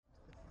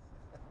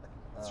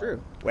It's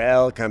true.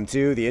 Welcome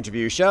to the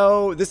interview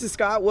show. This is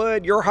Scott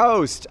Wood, your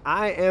host.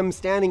 I am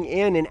standing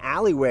in an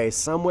alleyway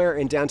somewhere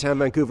in downtown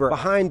Vancouver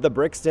behind the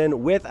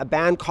Brixton with a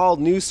band called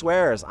New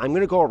Swears. I'm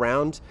going to go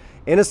around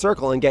in a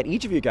circle and get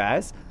each of you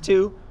guys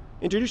to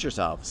introduce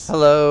yourselves.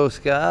 Hello,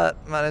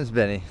 Scott. My name's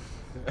Benny.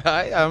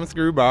 Hi, I'm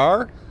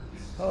Screwbar.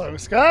 Hello,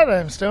 Scott.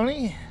 I'm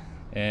Stoney.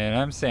 And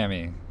I'm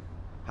Sammy.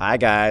 Hi,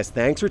 guys.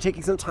 Thanks for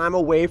taking some time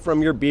away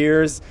from your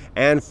beers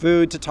and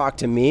food to talk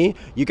to me.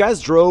 You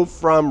guys drove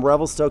from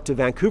Revelstoke to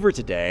Vancouver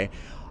today.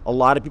 A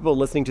lot of people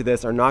listening to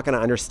this are not going to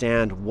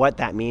understand what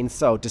that means.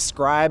 So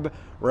describe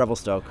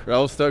Revelstoke.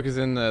 Revelstoke is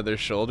in their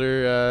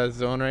shoulder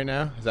zone right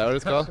now. Is that what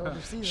it's called?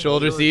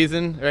 Shoulder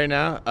season right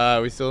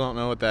now. We still don't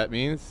know what that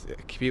means.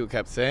 People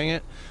kept saying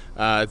it.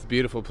 It's a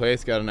beautiful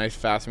place. Got a nice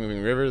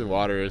fast-moving river. The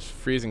water is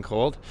freezing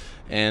cold.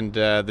 And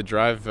the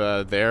drive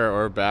there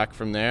or back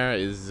from there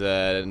is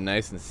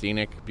nice and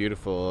scenic.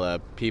 Beautiful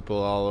people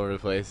all over the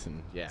place.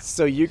 And yeah.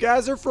 So you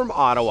guys are from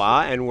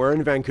Ottawa, and we're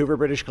in Vancouver,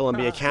 British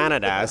Columbia,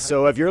 Canada.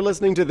 So if you're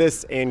listening to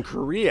this in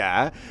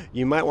Korea,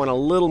 you might want a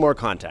little more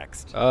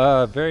context.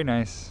 Very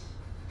nice.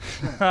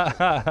 What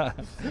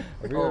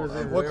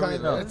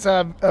kind of? It's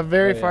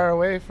very far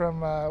away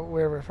from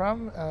where we're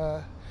from.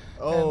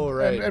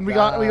 Right. And we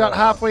got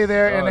halfway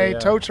there in a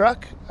tow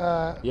truck.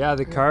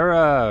 The car,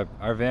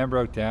 our van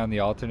broke down.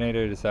 The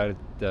alternator decided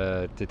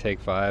to take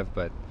 5,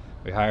 but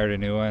we hired a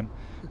new one.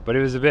 But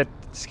it was a bit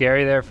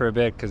scary there for a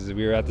bit because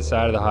we were at the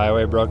side of the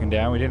highway broken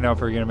down. We didn't know if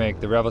we were going to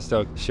make the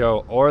Revelstoke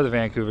show or the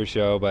Vancouver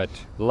show, but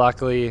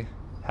luckily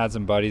had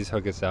some buddies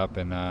hook us up,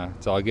 and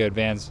it's all good.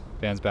 Van's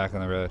back on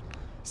the road.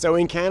 So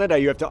in Canada,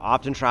 you have to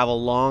often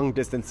travel long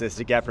distances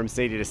to get from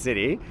city to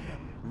city.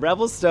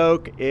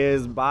 Revelstoke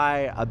is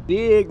by a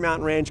big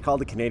mountain range called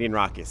the Canadian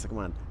Rockies. So come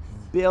on,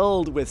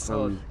 build with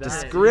some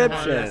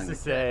description. To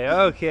say,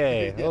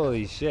 okay,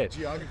 holy shit.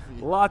 Geography.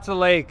 Lots of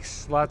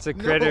lakes, lots of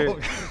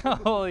critters.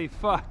 Holy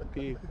fuck,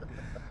 dude.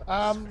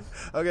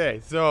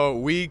 Okay, so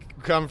we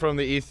come from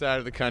the east side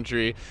of the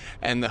country,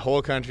 and the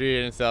whole country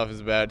in itself is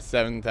about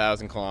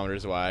 7,000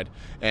 kilometers wide,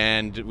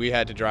 and we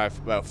had to drive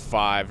about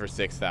 5,000 or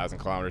 6,000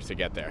 kilometers to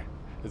get there.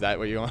 Is that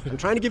what you want? I'm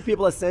trying to give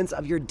people a sense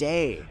of your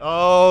day.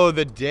 Oh,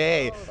 the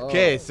day.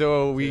 Okay,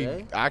 so we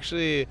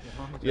actually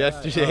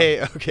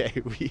yesterday.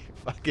 Okay, we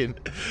fucking.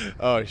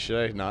 Oh,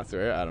 should I not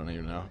swear? I don't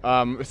even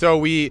know. So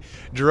we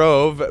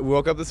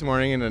woke up this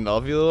morning in a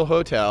lovely little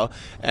hotel,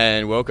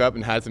 and woke up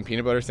and had some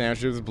peanut butter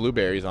sandwiches with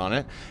blueberries on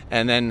it,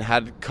 and then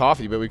had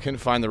coffee, but we couldn't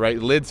find the right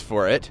lids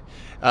for it.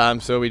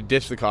 So we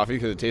ditched the coffee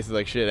because it tasted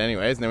like shit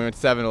anyways. And then we went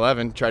to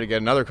 7-Eleven, tried to get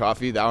another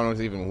coffee. That one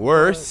was even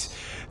worse.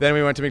 Then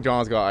we went to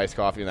McDonald's, got iced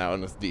coffee, and that one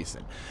was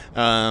decent.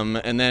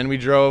 And then we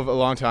drove a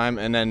long time,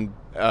 and then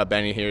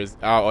Benny here's,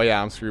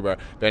 I'm Screwbar.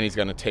 Benny's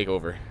going to take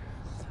over.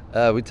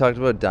 We talked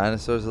about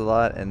dinosaurs a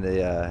lot and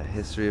the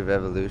history of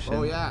evolution.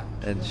 Oh, yeah.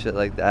 And shit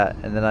like that.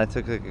 And then I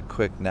took like a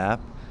quick nap,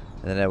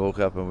 and then I woke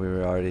up and we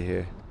were already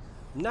here.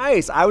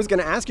 Nice. I was going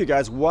to ask you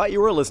guys what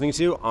you were listening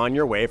to on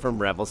your way from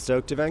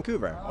Revelstoke to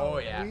Vancouver. Oh,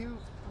 yeah. We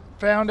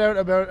found out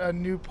about a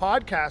new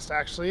podcast,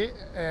 actually,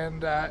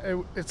 and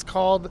it's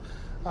called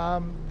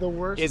The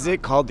Worst. Is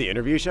it called The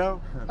Interview Show?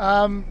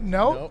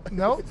 No.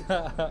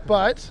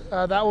 But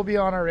that will be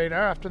on our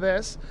radar after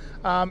this.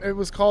 It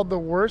was called The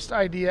Worst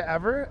Idea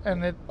Ever.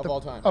 And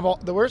all time.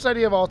 The worst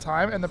idea of all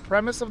time. And the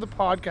premise of the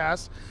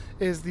podcast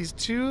is these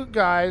two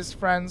guys,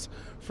 friends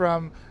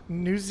from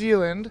New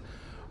Zealand,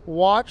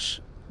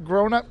 watch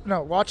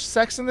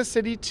Sex and the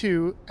City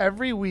 2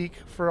 every week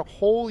for a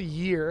whole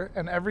year.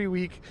 And every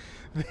week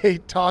they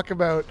talk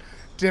about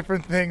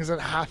different things that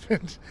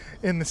happened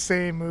in the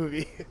same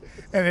movie,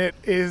 and it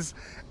is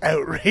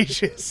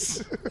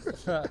outrageous.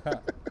 All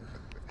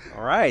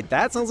right,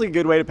 that sounds like a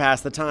good way to pass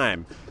the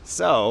time.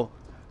 So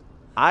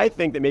I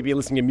think that maybe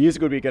listening to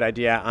music would be a good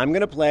idea. I'm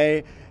going to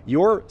play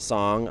your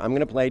song. I'm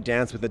going to play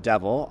Dance with the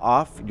Devil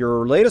off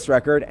your latest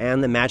record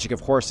and The Magic of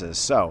Horses.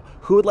 So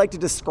who would like to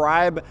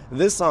describe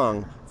this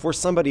song for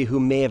somebody who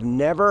may have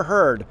never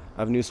heard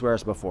of New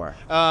Swears before?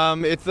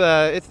 It's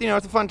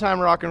a fun time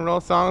rock and roll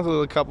song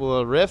with a couple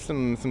of riffs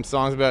and some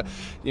songs about,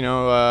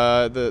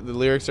 the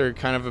lyrics are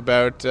kind of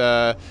about,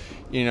 the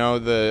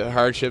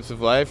hardships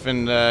of life,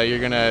 and you're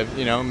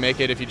gonna, make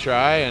it if you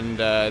try, and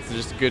it's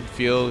just a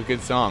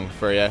good song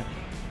for you.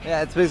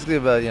 Yeah, it's basically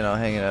about,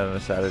 hanging out on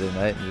a Saturday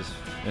night and just,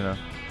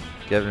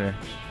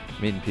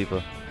 meeting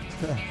people.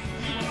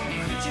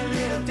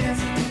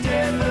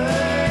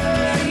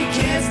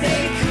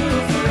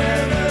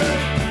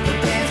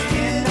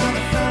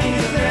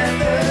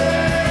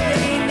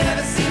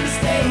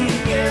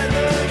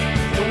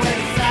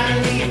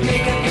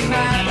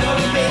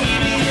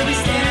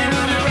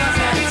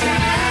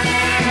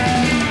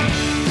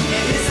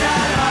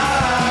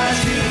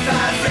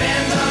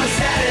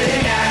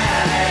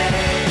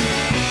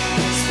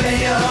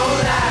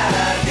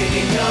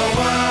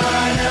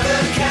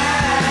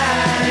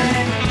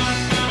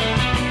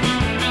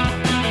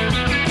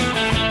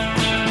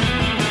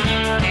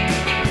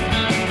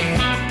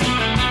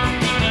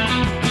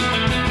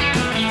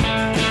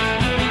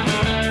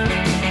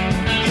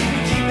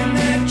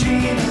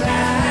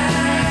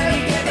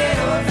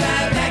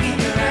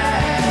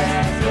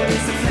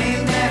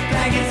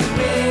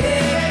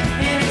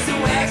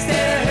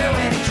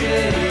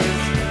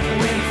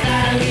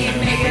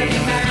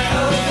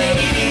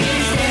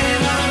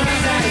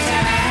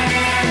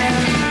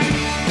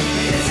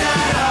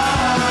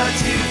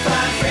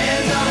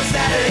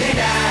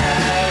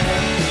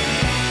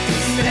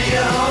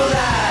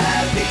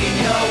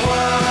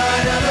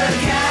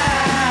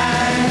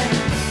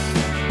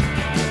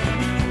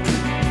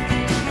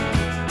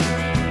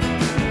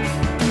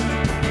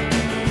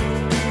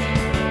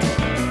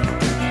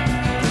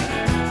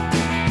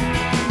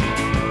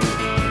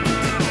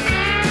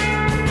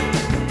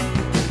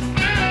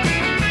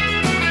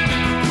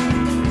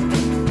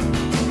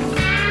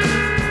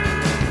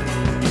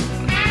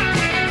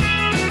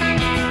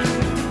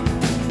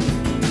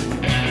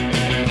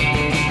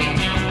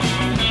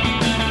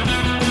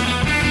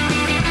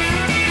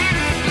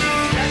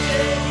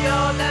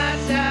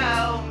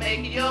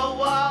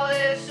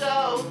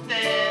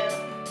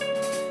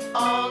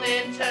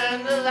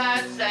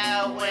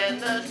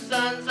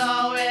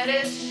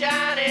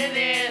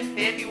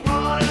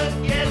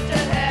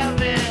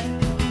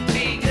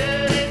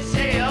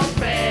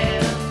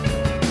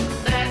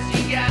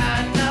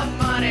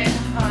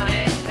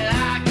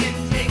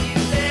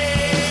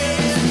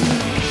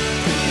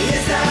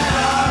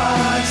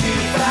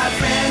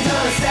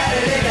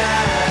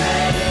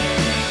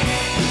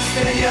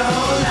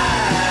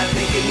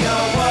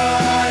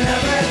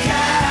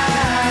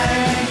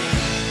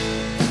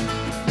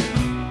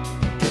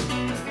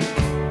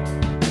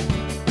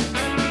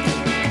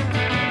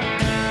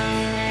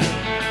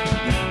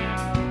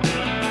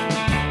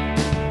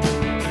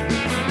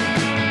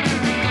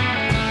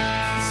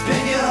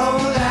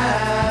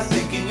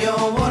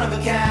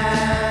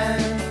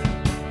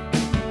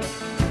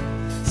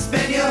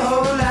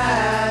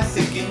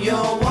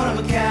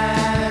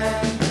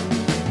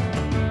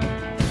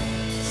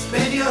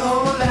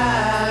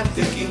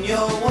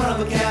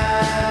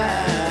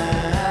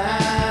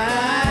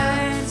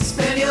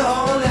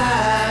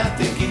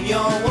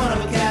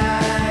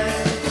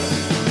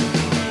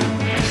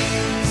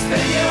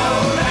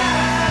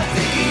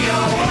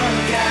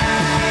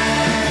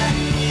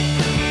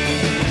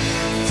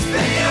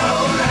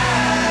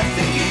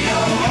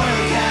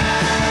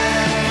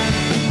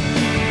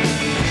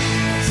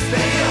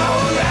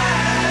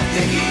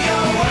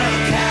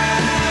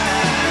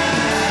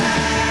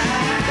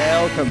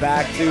 welcome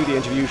back to the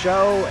interview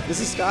show. This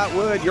is Scott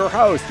Wood, your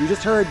host. You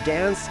just heard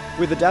Dance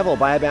with the Devil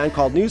by a band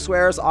called New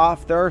Swears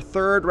off their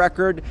third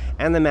record,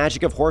 And the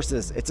Magic of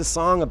Horses. It's a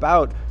song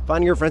about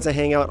finding your friends to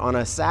hang out on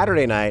a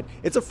Saturday night.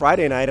 It's a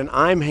Friday night, and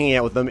I'm hanging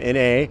out with them in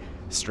a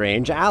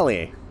strange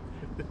alley.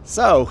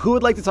 So, who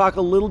would like to talk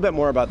a little bit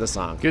more about this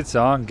song? Good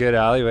song, good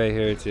alleyway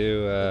here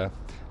too.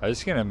 I was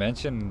just gonna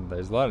mention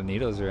there's a lot of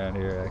needles around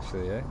here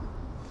actually. Eh?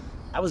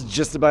 I was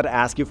just about to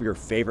ask you for your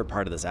favorite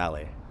part of this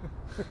alley.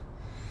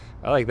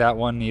 I like that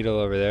one needle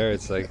over there.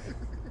 It's like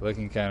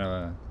looking kind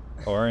of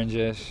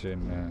orangish,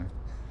 and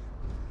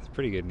it's a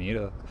pretty good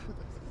needle.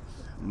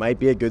 Might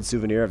be a good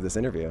souvenir of this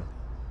interview.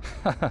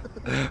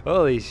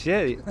 Holy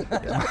shit!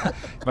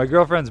 My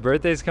girlfriend's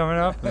birthday's coming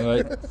up. I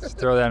might just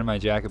throw that in my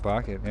jacket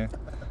pocket. Yeah.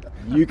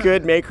 You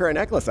could make her a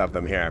necklace of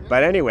them here.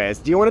 But anyways,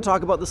 do you want to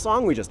talk about the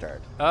song we just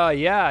heard?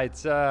 Yeah,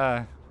 it's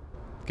a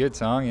good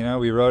song. You know,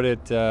 we wrote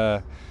it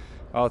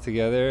all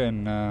together,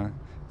 and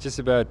just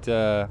about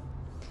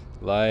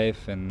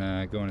life and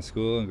going to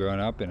school and growing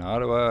up in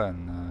Ottawa,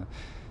 and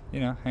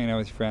hanging out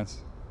with your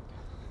friends.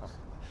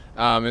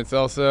 It's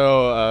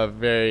also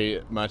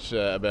very much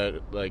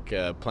about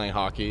playing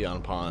hockey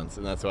on ponds,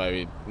 and that's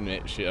why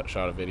we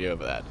shot a video of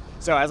that.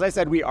 So as I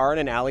said, we are in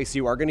an alley, so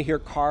you are going to hear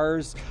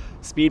cars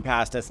speed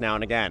past us now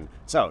and again.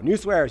 So, New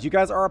Swears, you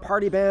guys are a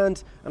party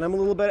band, and I'm a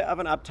little bit of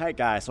an uptight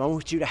guy, so I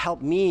want you to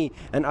help me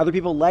and other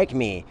people like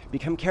me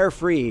become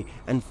carefree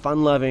and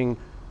fun-loving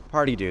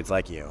party dudes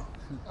like you.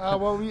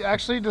 Well, we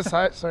actually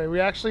decided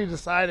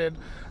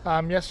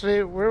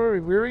yesterday. Where were we?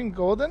 We were in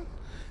Golden,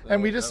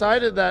 and we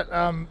decided that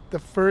the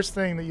first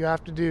thing that you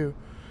have to do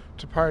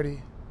to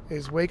party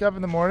is wake up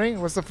in the morning.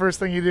 What's the first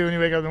thing you do when you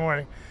wake up in the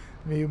morning?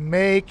 You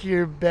make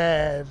your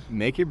bed.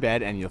 Make your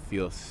bed, and you'll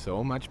feel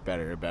so much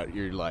better about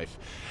your life.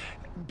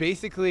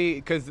 Basically,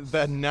 because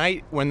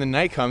when the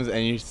night comes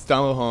and you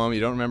stumble home, you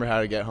don't remember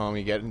how to get home,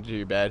 you get into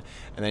your bed,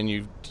 and then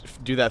you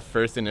do that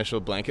first initial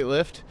blanket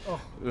lift,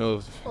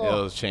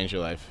 it'll change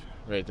your life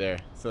right there.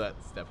 So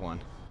that's step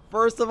one.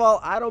 First of all,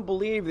 I don't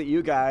believe that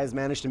you guys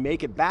managed to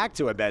make it back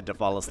to a bed to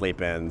fall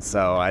asleep in,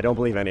 so I don't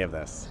believe any of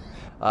this.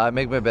 I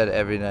make my bed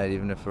every night,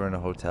 even if we're in a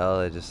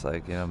hotel. I just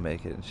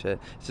make it and shit.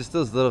 It's just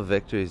those little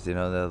victories,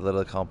 the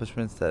little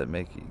accomplishments that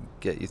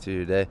get you through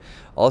your day.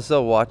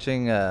 Also,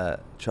 watching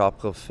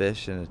tropical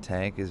fish in a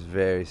tank is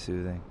very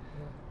soothing.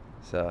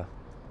 So,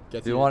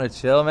 if you want to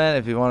chill, man,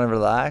 if you want to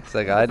relax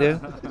like I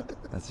do,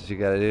 that's what you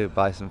got to do.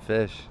 Buy some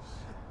fish.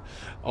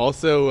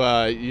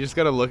 Also, you just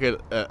got to look at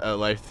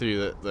life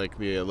through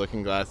the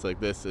looking glass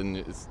like this,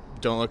 and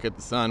don't look at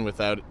the sun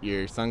without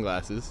your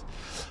sunglasses,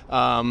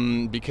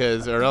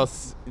 because or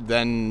else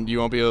then you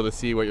won't be able to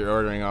see what you're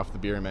ordering off the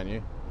beer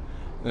menu.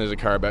 There's a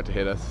car about to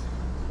hit us.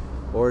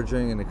 Or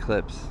during an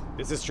eclipse.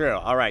 This is true.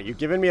 All right, you've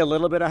given me a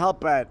little bit of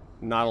help, but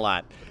not a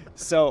lot.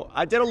 So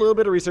I did a little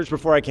bit of research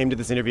before I came to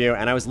this interview,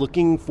 and I was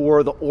looking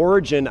for the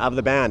origin of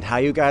the band, how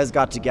you guys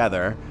got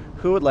together.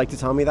 Who would like to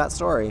tell me that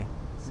story?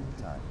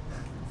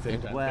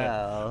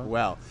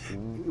 Well,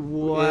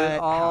 what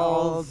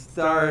all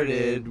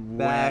started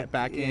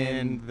back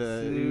in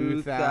the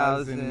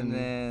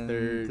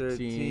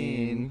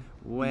 2013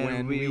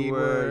 when we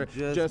were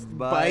just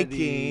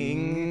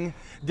biking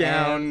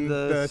down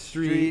the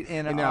street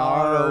in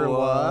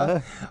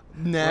Ottawa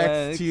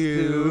next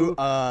to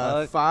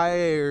a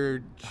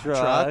fire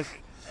truck,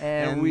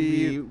 and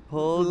we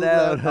pulled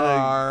out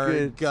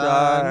our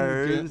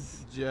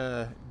guns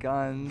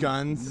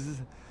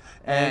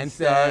and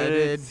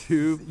started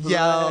to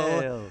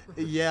yell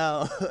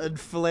and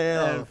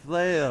flail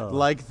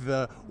like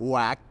the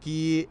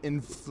wacky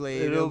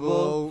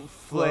inflatable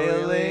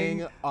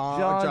flailing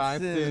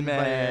Johnson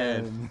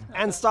man.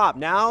 And stop.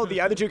 Now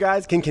the other two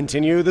guys can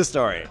continue the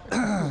story.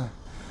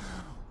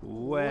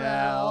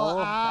 Well,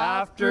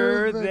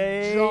 after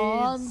the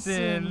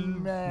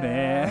Johnson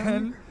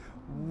man,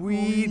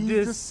 we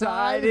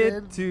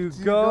decided to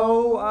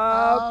go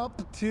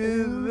up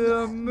to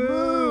the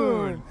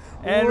moon.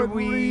 And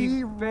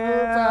we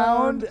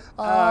found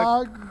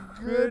a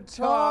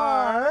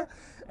guitar,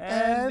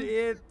 and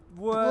it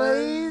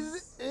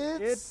plays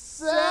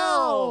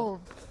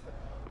itself.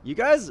 You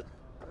guys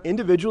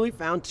individually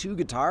found 2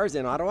 guitars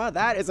in Ottawa?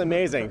 That is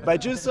amazing. But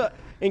just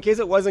in case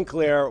it wasn't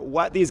clear,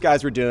 what these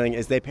guys were doing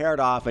is they paired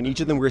off, and each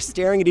of them were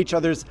staring at each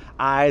other's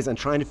eyes and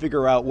trying to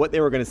figure out what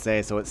they were going to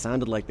say, so it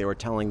sounded like they were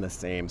telling the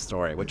same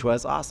story, which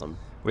was awesome.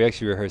 We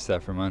actually rehearsed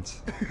that for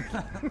months.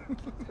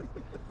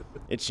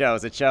 It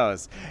shows. It's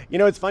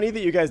funny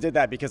that you guys did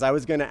that, because I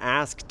was going to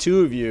ask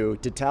 2 of you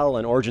to tell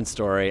an origin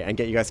story and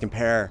get you guys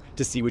compare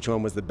to see which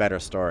one was the better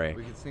story.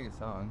 We can sing a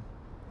song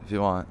if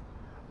you want.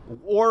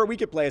 Or we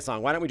could play a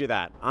song. Why don't we do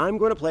that? I'm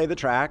going to play the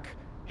track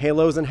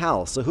Halos in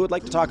Hell. So who would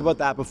like to talk about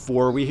that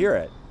before we hear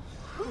it?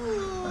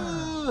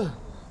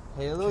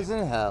 Halos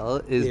in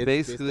Hell is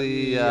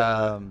basically...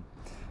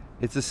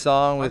 it's a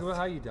song with... Talk about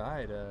how you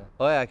died.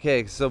 Oh, yeah,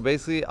 okay. So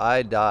basically,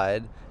 I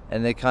died,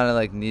 and they kind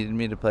of needed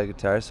me to play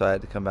guitar, so I had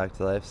to come back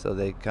to life. So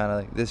they kind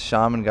of this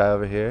shaman guy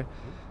over here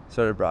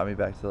sort of brought me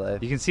back to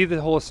life. You can see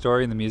the whole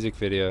story in the music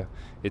video.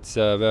 It's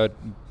about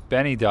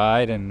Benny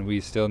died, and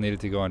we still needed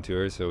to go on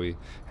tour, so we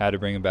had to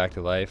bring him back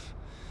to life.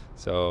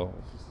 So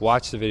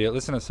watch the video.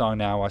 Listen to the song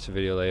now, watch the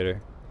video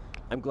later.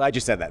 I'm glad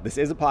you said that. This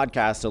is a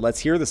podcast, so let's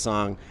hear the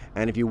song.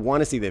 And if you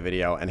want to see the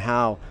video and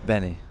how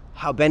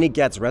Benny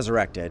gets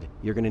resurrected,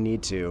 you're going to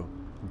need to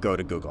go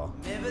to Google.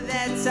 Remember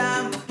that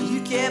time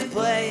you kept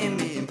playing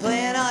me and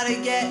playing hard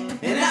to get,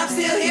 and I'm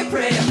still here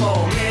praying for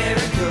a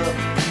miracle.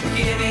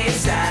 Give me a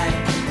sign.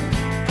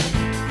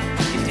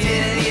 You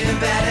did it even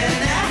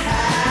better now.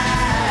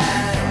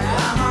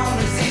 I'm on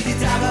the easy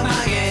top of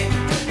my game.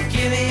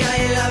 Give me all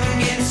your love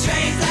and getting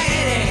strange like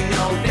it ain't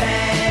no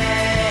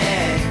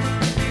day.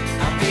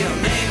 I feel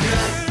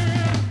dangerous.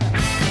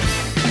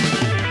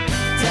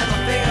 Tap my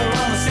finger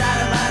on the side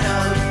of my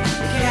nose.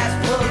 The cat's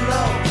pulled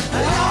low. I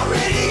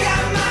already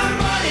got my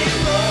money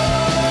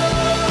rolled.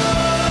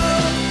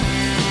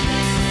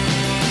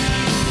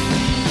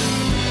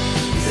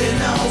 There's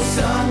no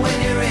sun when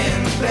you're in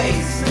the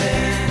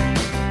basement.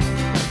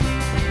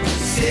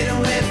 Sitting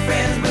with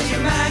friends, but your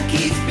mind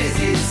keeps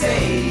busy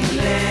sailing.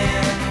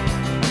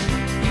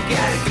 You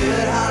got a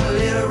good heart, a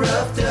little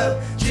roughed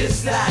up,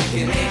 just like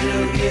an angel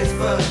who gets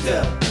fucked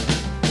up.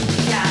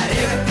 You got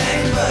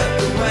everything but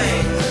the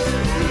wings.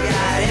 You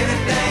got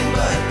everything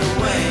but the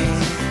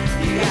wings.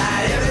 You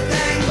got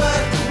everything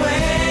but the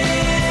wings.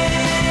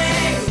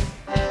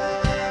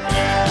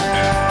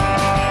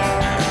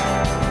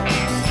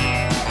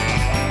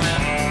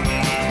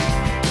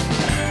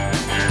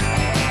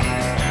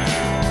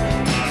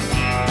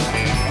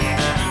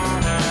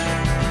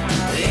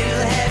 The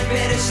angel had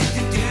better shit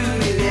to do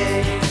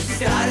today.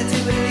 Started to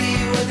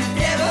believe what the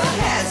devil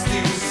has to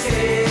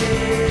say.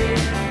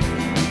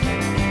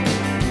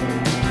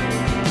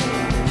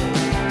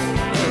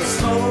 The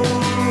smoke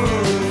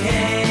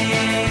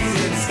hangs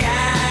in the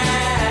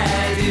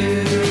sky,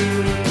 dude.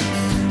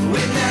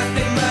 With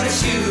nothing but a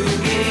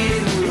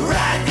shoegaze, we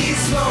ride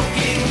these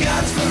smoking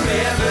guns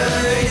forever.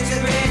 It's a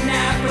great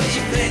night, but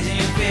you pledge in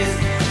your fist.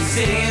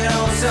 Sing an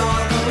old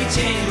song, but we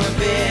change my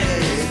bed.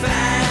 It's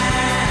fine.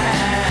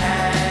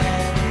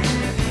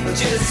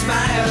 Just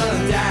smile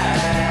and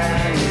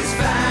die. It's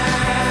fine.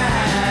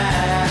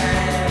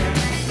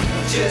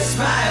 Just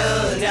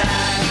smile and die.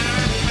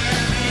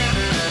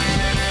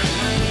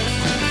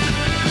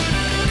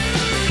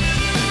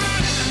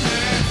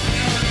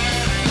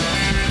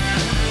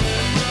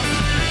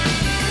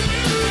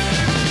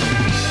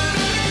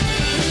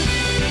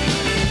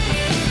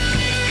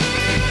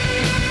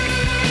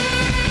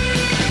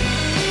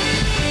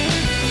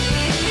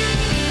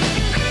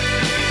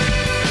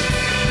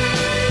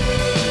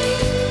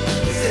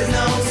 There's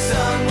no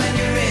sun when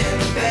you're in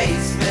the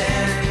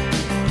basement.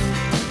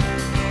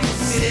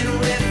 Sitting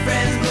with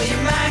friends, but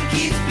your mind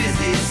keeps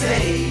busy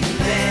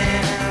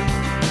sailing.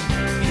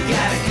 You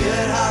got a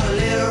good heart, a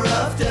little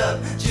roughed up,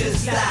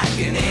 just like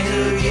an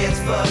angel who gets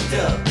fucked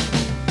up.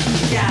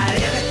 You got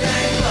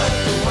everything but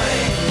the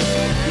wings.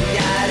 You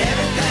got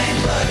everything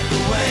but the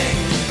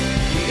wings.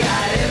 You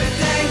got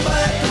everything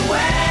but the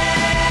wings.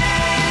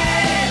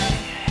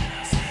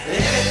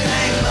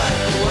 Everything but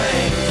the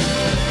wings.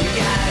 You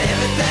got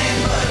everything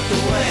but the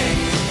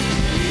wings.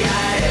 You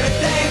got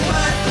everything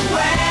but the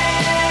wings.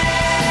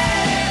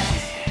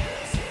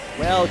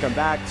 Welcome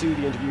back to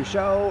the interview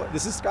show.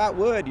 This is Scott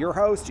Wood, your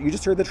host. You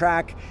just heard the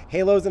track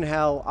Halos in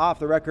Hell, Off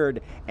the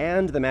Record,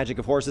 and The Magic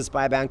of Horses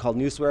by a band called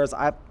New Swears.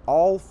 I have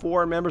all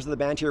four members of the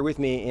band here with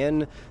me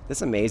in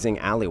this amazing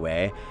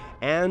alleyway.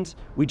 And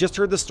we just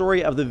heard the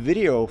story of the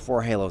video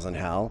for Halos in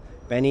Hell.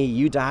 Benny,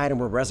 you died and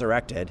were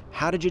resurrected.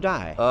 How did you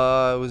die?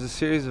 It was a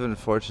series of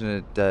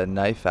unfortunate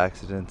knife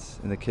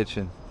accidents in the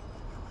kitchen.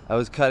 I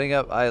was cutting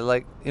up, I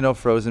like,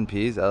 frozen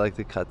peas. I like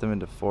to cut them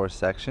into 4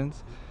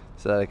 sections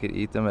so that I could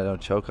eat them. I don't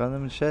choke on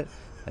them and shit.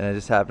 And I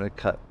just happened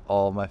to cut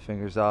all my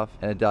fingers off,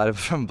 and I died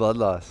from blood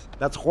loss.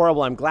 That's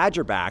horrible. I'm glad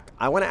you're back.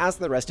 I want to ask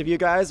the rest of you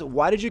guys,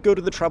 why did you go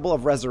to the trouble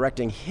of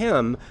resurrecting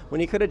him when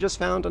you could have just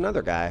found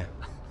another guy?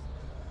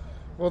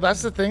 Well,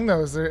 that's the thing,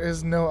 though, is there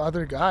is no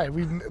other guy.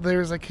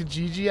 There's a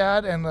Kijiji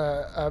ad and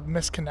a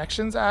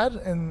Misconnections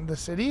ad in the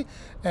city,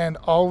 and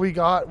all we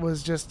got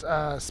was just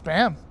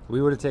spam. We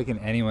would have taken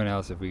anyone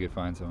else if we could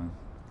find someone.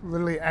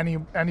 Literally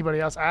anybody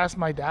else. I asked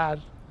my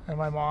dad and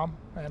my mom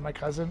and my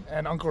cousin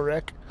and Uncle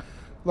Rick.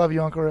 Love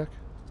you, Uncle Rick.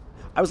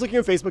 I was looking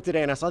on Facebook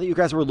today, and I saw that you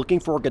guys were looking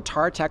for a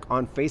guitar tech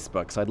on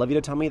Facebook, so I'd love you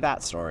to tell me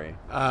that story.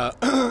 I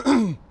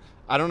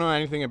don't know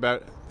anything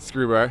about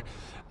Screwbar.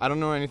 I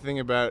don't know anything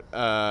about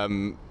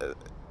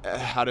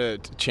how to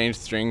change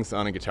strings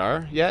on a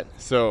guitar yet.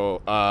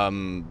 So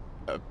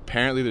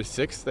apparently there's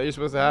 6 that you're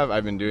supposed to have.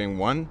 I've been doing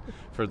 1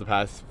 for the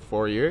past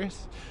 4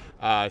 years.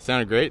 It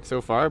sounded great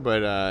so far,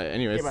 but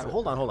anyways. Okay, but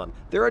hold on.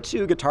 There are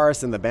 2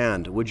 guitarists in the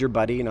band. Would your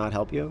buddy not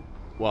help you?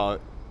 Well,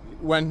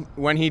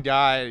 when he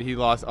died, he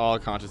lost all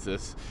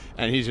consciousness,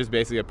 and he's just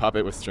basically a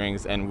puppet with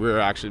strings, and we're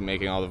actually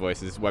making all the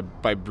voices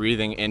by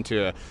breathing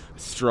into a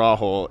straw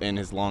hole in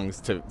his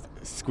lungs to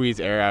squeeze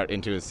air out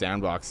into his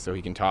sound box so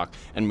he can talk,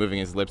 and moving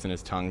his lips and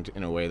his tongue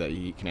in a way that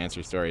he can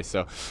answer stories.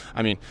 So,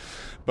 I mean,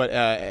 but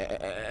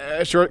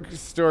a short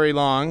story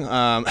long,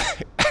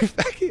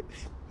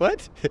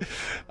 What?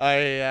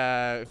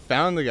 I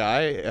found the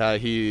guy.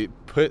 He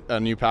put a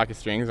new pack of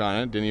strings on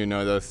it. Didn't even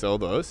know those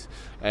sold those.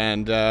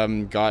 And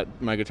got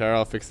my guitar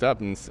all fixed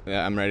up, and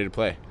I'm ready to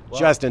play.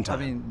 Just in time.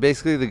 I mean,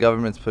 basically the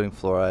government's putting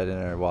fluoride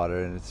in our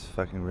water, and it's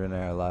fucking ruining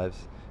our lives.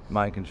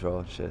 Mind control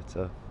and shit,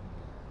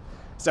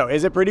 So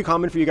is it pretty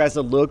common for you guys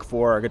to look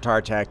for a guitar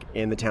tech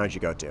in the towns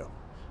you go to?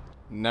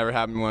 Never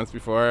happened once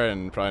before,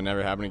 and probably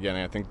never happen again.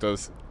 I think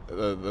those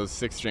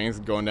 6 strings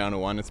going down to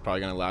 1, it's probably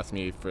going to last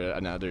me for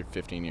another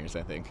 15 years,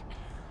 I think.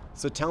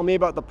 So tell me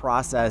about the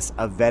process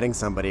of vetting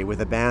somebody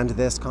with a band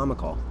this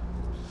comical.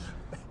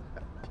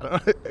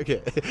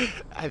 Okay,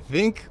 I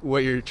think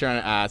what you're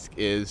trying to ask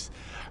is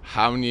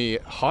how many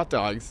hot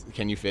dogs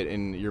can you fit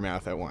in your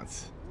mouth at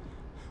once?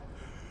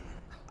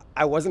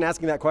 I wasn't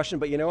asking that question,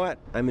 but you know what?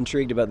 I'm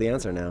intrigued about the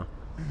answer now.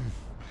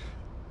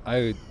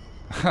 I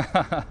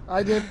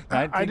did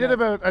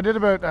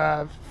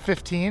about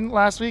 15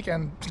 last week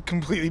and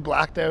completely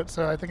blacked out,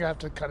 so I think I have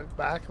to cut it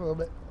back a little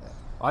bit.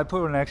 I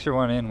put an extra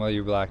one in while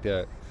you blacked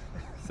out.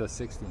 So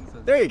 16.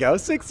 There you go,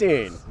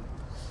 16.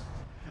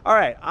 All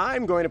right,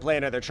 I'm going to play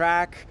another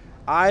track.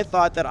 I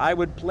thought that I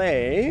would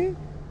play...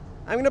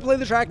 I'm going to play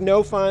the track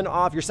No Fun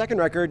off your second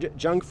record,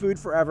 Junkfood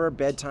Forever,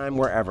 Bedtime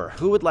Wherever.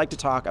 Who would like to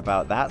talk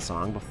about that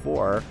song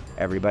before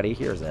everybody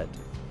hears it?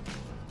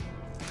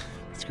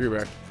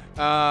 Screwbear.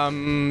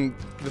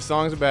 The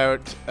song's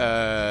about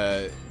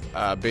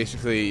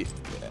basically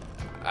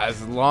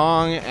as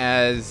long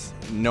as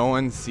no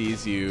one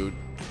sees you,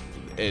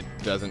 it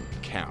doesn't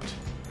count,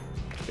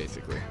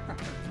 basically.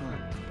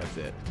 That's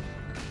it.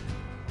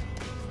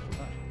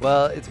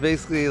 Well, it's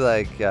basically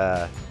like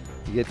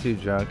you get too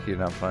drunk, you're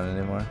not fun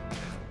anymore.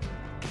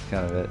 That's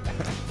kind of it.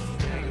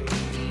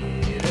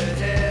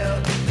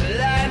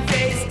 Lying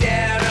face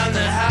down on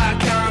the hot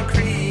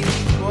concrete,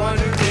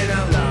 wondering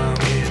how long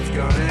it's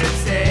gonna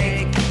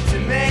take to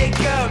make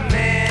a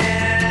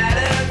man out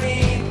of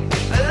me.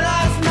 I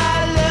lost my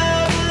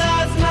love, I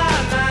lost my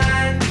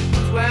mind.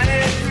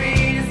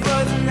 23 just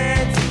wasn't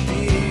meant to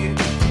be.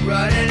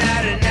 Running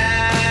out of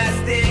nice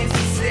things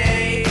to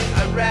say.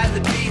 I'd rather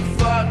be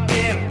fucked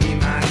than be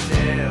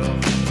myself.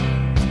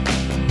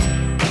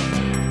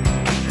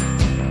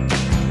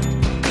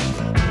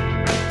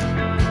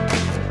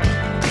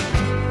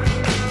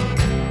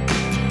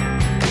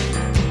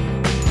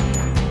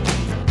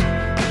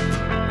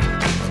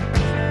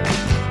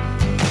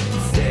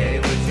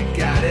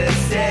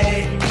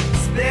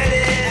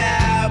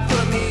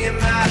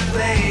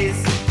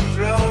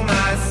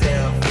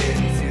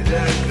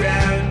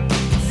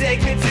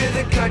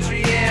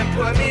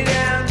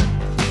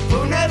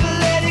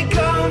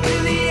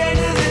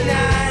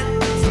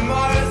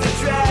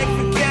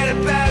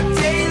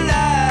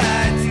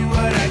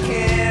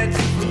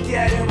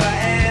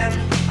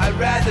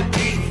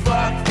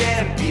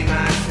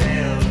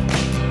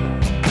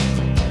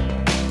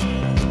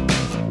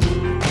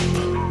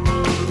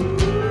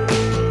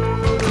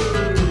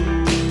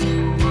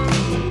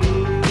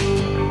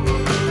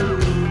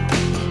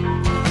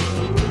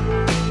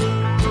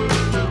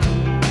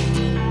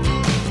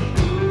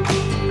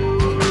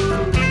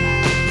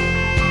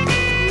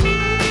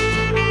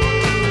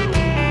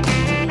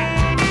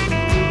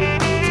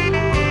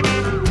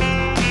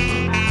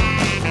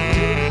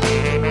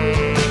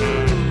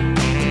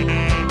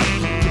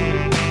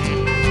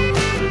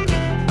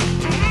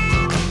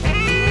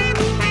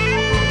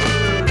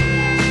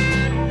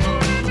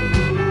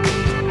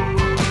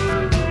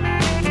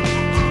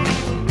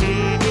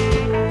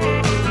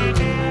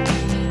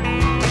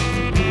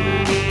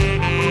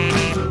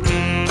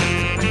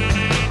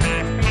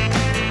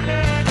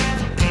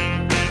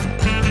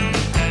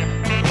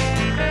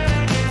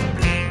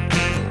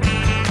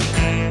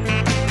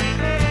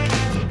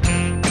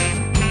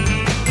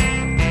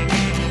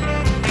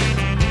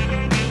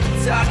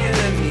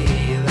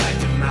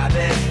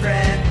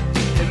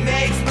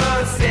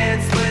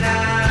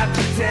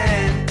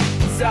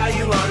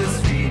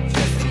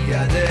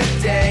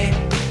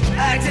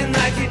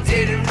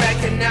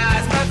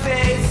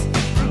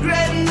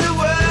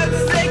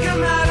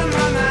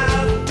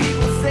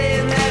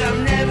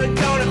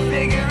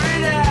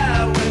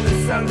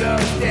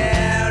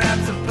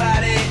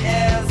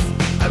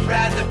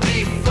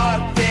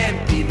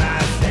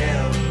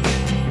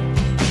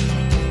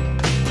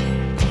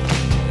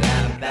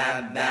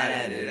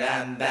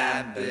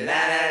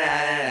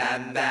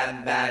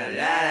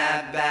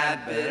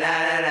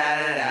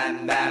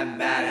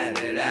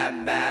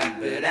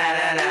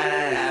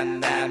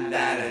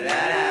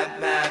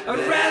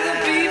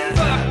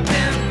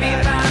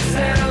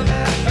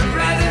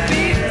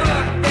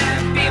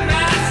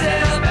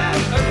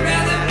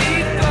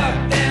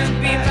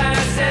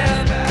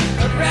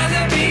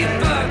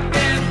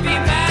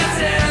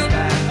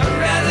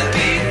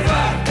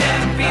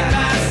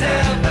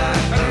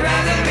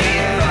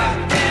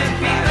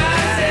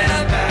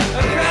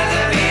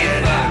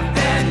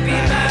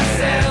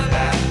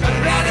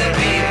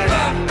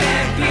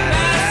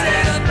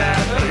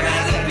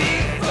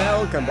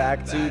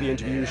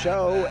 interview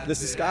show.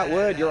 This is Scott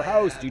Wood, your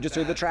host. You just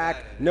heard the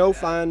track No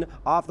Fun,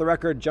 off the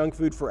record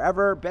Junkfood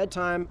Forever,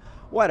 Bedtime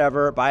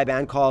Whatever, by a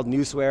band called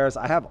New Swears.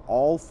 I have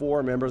all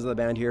 4 members of the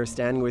band here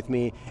standing with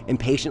me,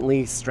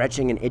 impatiently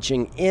stretching and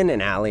itching in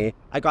an alley.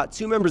 I got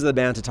 2 members of the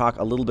band to talk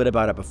a little bit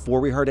about it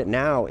before we heard it.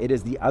 Now it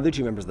is the other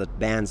 2 members of the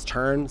band's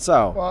turn.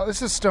 So, well,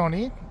 this is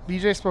Stoney.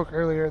 BJ spoke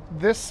earlier.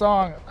 This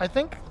song, I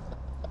think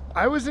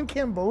I was in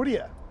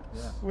Cambodia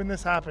when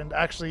this happened,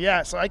 actually.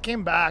 Yeah, so I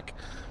came back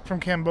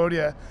from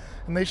Cambodia,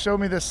 and they showed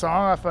me this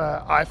song off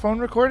an iPhone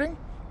recording,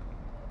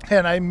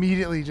 and I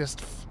immediately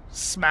just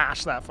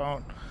smashed that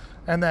phone.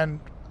 And then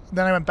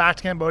I went back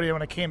to Cambodia.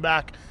 When I came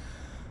back,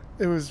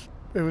 it was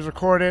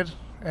recorded,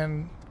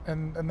 and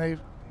they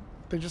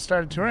just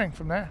started touring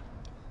from there.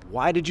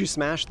 why did you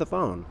smash the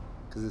phone?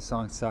 Because the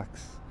song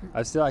sucks.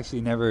 I've still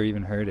actually never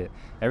even heard it.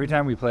 Every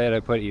time we play it,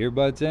 I put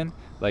earbuds in,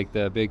 like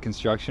the big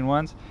construction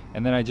ones,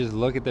 and then I just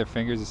look at their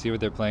fingers to see what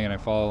they're playing, and I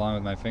follow along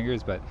with my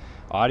fingers, but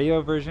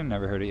audio version,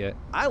 never heard it yet.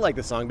 I like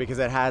the song because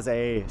it has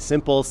a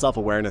simple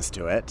self-awareness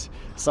to it.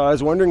 So I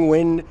was wondering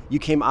when you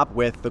came up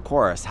with the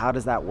chorus, how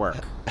does that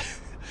work?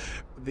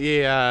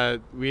 We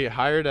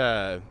hired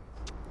a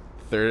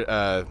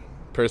third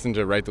person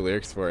to write the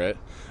lyrics for it,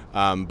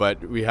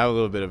 but we have a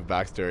little bit of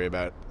backstory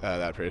about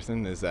that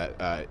person. Is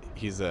that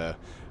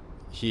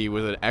he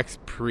was an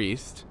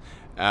ex-priest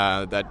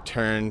that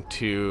turned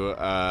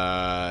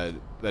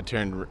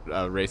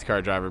race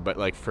car driver, but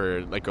like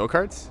for like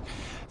go-karts.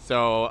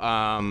 So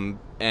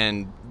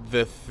and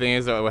the thing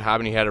is that what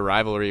happened, he had a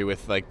rivalry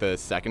with like the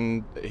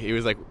second. He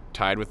was like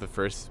tied with the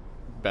first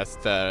best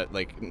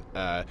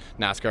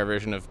NASCAR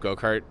version of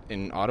go-kart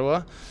in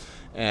Ottawa.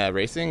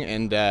 Racing,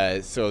 and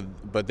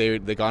but they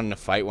got in a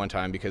fight one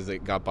time because they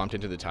got bumped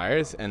into the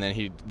tires, and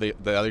then the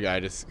other guy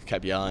just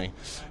kept yelling,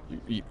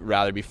 "You'd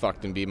rather be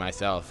fucked than be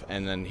myself,"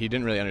 and then he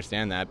didn't really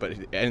understand that, but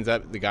it ends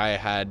up the guy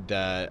had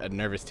a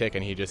nervous tick,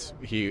 and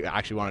he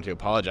actually wanted to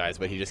apologize,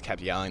 but he just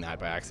kept yelling that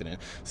by accident.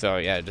 So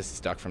yeah, it just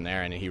stuck from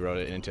there, and he wrote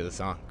it into the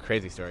song.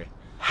 Crazy story.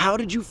 How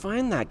did you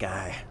find that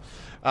guy?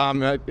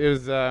 It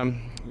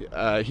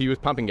was he was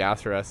pumping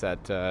gas for us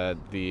at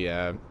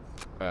the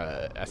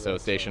SO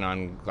station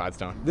on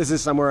Gladstone. This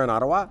is somewhere in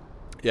Ottawa?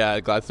 Yeah,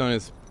 Gladstone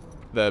is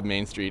the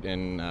main street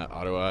in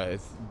Ottawa.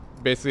 It's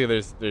basically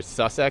there's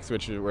Sussex,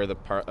 which is where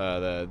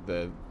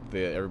the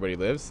everybody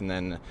lives, and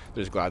then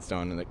there's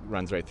Gladstone, and it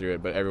runs right through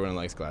it. But everyone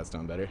likes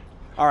Gladstone better.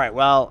 All right,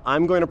 well,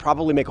 I'm going to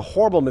probably make a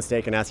horrible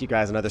mistake and ask you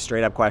guys another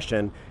straight-up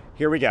question.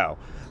 Here we go.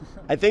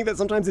 I think that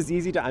sometimes it's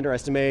easy to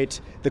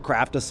underestimate the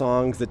craft of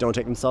songs that don't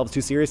take themselves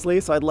too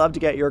seriously, so I'd love to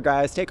get your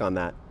guys' take on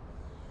that.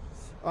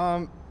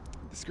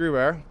 Screw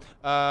where.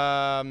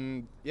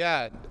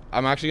 Yeah,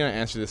 I'm actually going to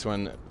answer this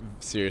one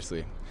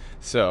seriously.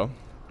 So,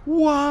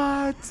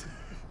 What?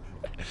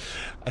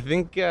 I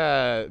think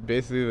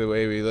basically the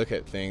way we look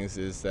at things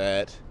is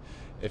that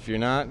if you're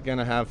not going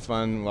to have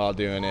fun while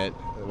doing it,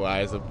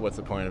 what's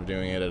the point of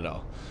doing it at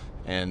all?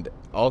 And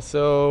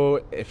also,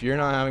 if you're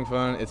not having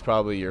fun, it's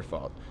probably your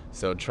fault.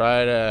 So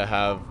try to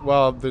have,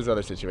 well, there's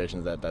other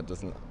situations that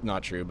doesn't,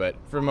 not true, but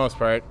for the most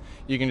part,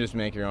 you can just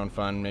make your own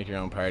fun, make your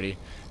own party.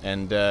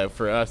 And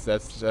for us,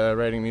 that's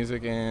writing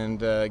music and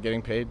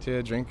getting paid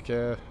to drink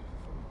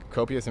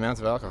copious amounts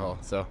of alcohol.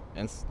 So,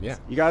 and yeah.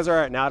 You guys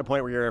are now at a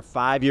point where you're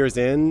 5 years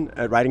in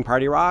at writing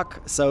party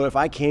rock. So if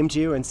I came to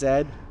you and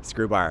said,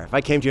 Screwbar, if I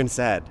came to you and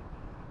said,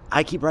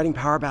 I keep writing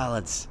power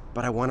ballads,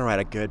 but I want to write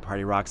a good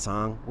party rock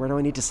song, where do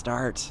I need to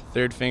start?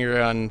 Third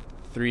finger on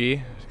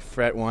 3,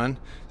 fret 1.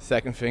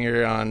 Second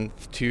finger on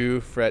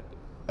 2, fret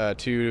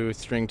 2,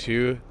 string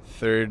 2.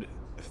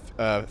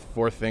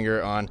 Fourth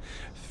finger on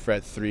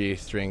fret 3,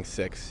 string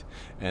 6.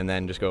 And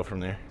then just go from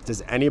there.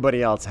 Does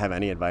anybody else have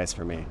any advice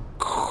for me?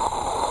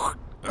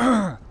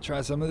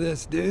 Try some of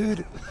this,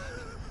 dude.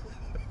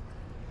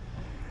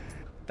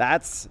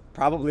 That's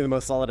probably the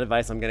most solid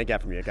advice I'm going to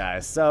get from you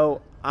guys.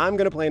 So I'm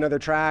going to play another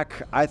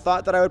track. I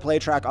thought that I would play a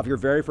track off your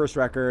very first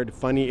record,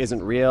 Funny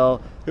Isn't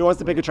Real. Who wants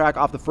to pick a track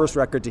off the first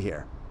record to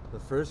hear? The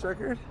first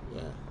record?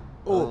 Yeah.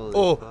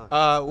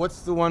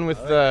 What's the one with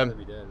I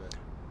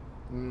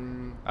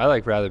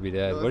like Rather Be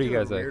Dead. What do you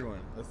guys like? Weird one.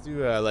 Let's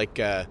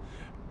do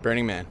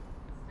Burning Man.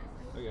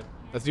 Okay.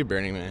 Let's do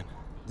Burning Man.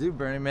 Do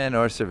Burning Man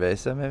or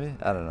Cerveza, maybe?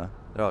 I don't know.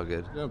 They're all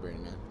good. No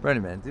Burning Man.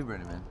 Burning Man. Do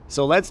Burning Man.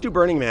 So let's do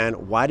Burning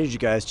Man. Why did you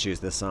guys choose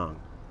this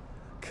song?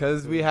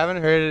 Because we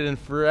haven't heard it in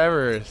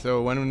forever.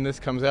 So when this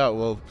comes out,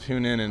 we'll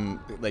tune in, and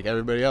like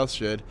everybody else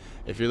should.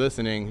 If you're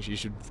listening, you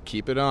should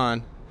keep it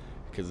on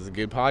because it's a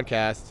good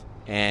podcast.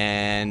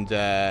 And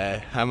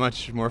how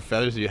much more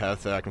feathers do you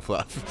have so I can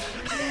fluff?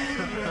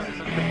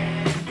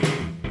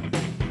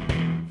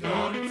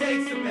 Gonna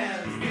take some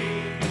LSD.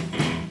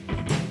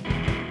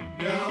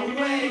 No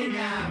way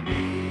now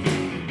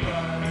me,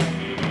 but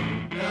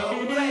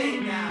no way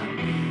now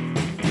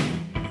me.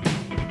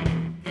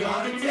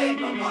 Gonna take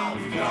my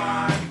mom's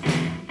car.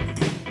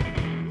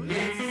 Well,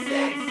 it's a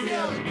sex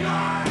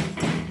cylinder.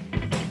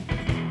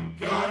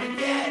 Gonna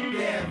get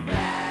there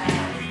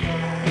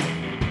faster.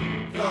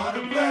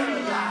 Gonna burn a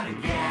lot of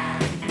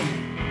gas.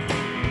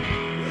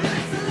 Well,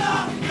 it's a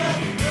long road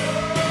to go.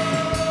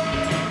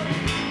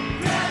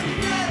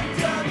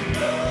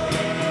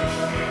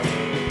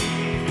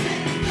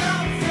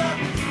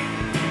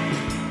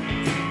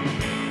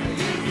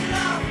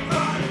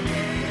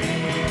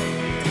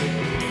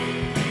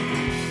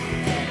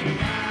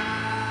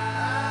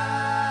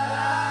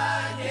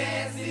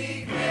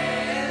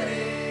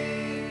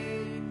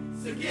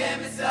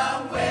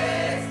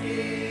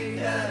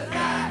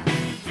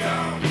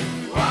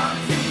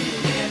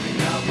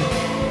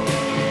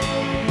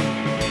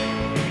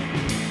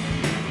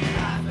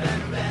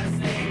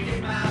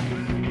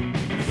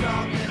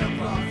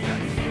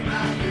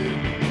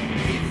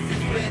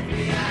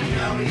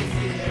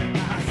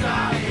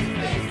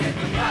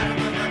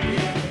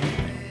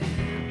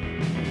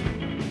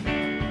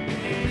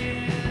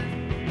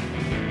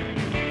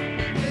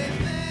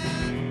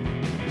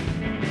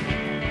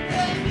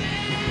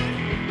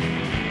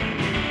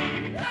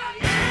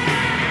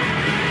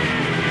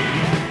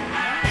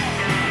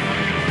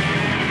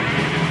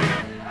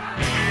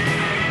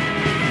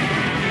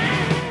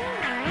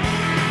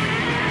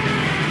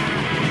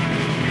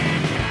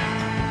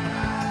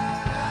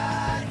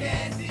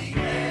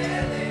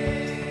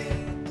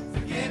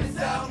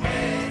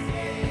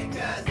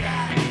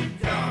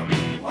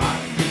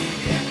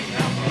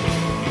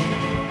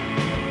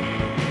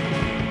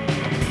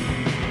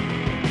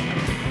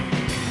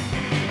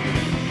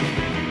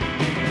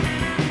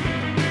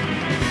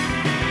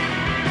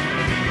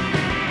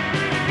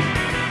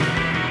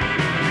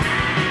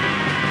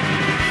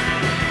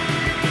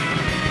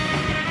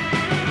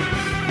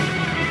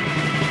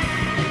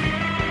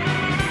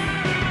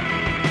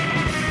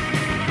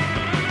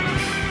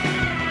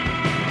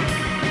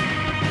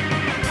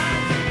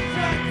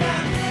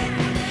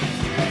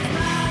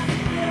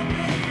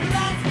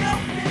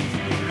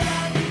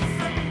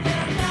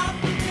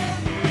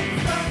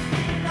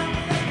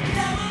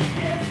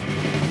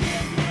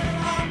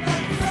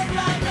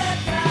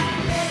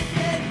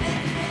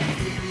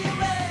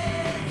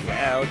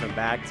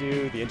 back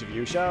to the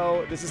interview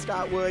show. This is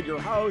Scott Wood, your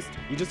host.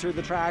 You just heard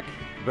the track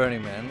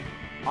Burning Man.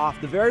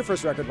 off the very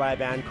first record by a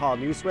band called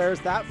New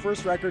Swears. That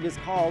first record is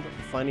called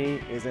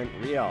Funny Isn't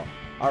Real.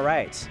 All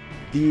right,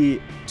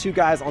 the two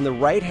guys on the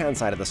right-hand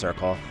side of the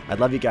circle, I'd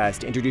love you guys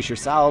to introduce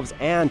yourselves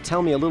and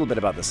tell me a little bit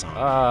about the song.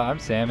 I'm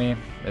Sammy,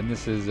 and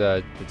this is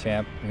the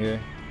Champ here.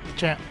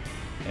 Champ.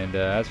 And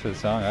as for the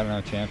song, I don't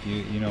know, Champ,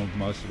 you know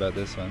most about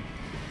this one.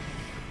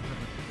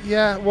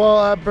 Yeah,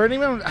 well, Burning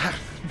Man,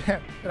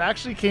 man, it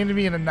actually came to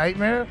me in a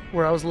nightmare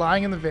where I was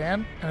lying in the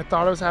van and I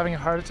thought I was having a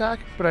heart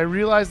attack, but I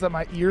realized that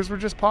my ears were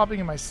just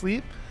popping in my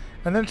sleep,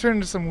 and then it turned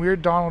into some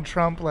weird Donald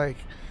Trump, like,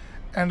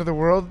 end of the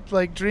world,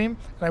 like, dream,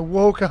 and I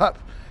woke up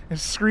and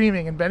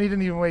screaming, and Benny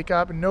didn't even wake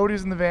up, and nobody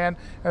was in the van,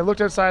 and I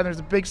looked outside, and there's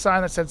a big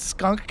sign that said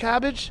skunk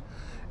cabbage,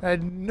 and I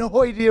had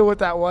no idea what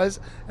that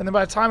was, and then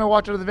by the time I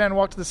walked out of the van and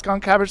walked to the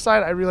skunk cabbage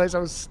side, I realized I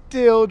was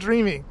still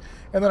dreaming,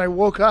 and then I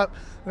woke up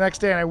the next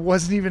day, and I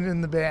wasn't even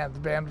in the band. The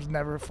band was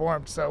never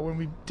formed, so when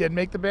we did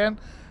make the band,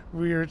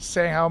 we were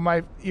saying how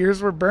my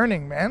ears were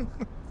burning, man.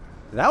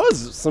 That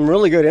was some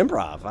really good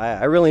improv.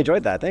 I really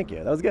enjoyed that. Thank you.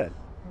 That was good.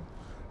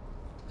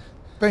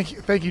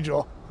 Thank you,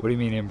 Joel. What do you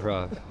mean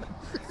improv?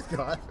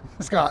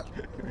 Scott.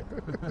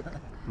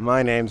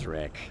 My name's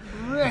Rick.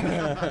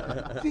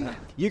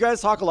 You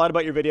guys talk a lot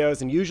about your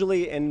videos, and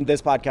usually in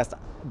this podcast,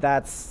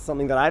 that's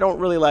something that I don't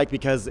really like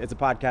because it's a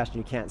podcast and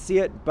you can't see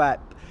it, but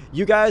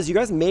you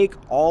guys make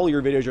all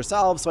your videos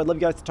yourselves, so I'd love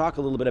you guys to talk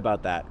a little bit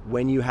about that.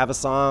 When you have a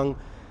song,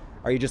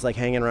 are you just like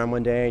hanging around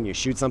one day and you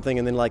shoot something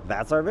and then like,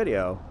 that's our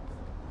video?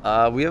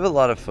 We have a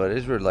lot of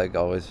footage. We're like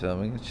always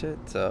filming and shit.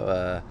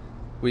 So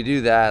we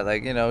do that.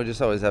 Like, you know,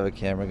 just always have a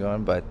camera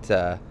going.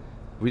 But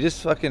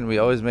we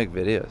always make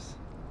videos.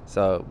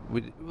 So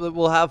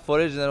we'll have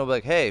footage and then we'll be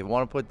like, hey,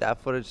 want to put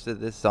that footage to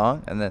this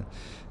song? And then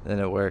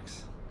it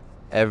works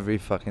every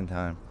fucking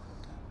time.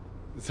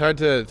 It's hard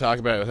to talk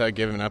about it without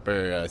giving up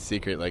our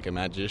secret like a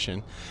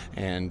magician.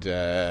 And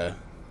did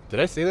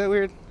I say that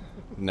weird?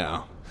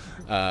 No.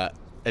 I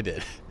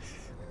did.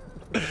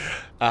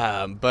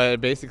 But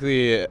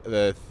basically,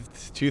 the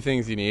two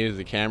things you need is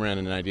a camera and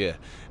an idea.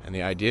 And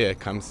the idea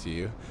comes to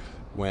you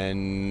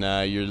when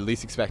you're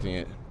least expecting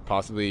it.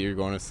 Possibly you're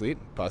going to sleep,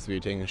 possibly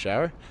you're taking a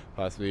shower,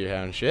 possibly you're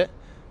having shit,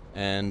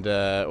 and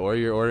or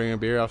you're ordering a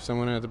beer off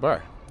someone at the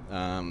bar.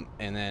 And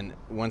then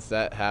once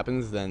that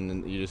happens,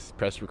 then you just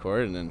press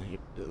record, and then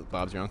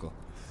Bob's your uncle.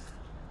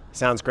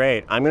 Sounds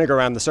great. I'm going to go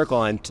around the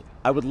circle, and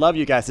I would love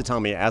you guys to tell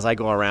me as I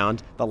go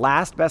around the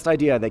last best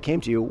idea that came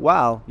to you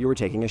while you were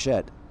taking a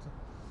shit.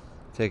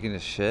 Taking a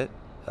shit?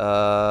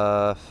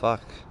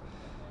 Fuck.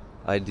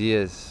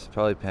 Ideas.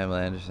 Probably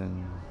Pamela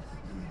Anderson.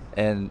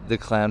 And the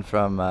clown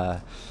from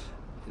the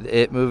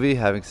It movie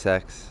having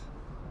sex.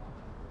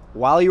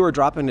 While you were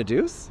dropping a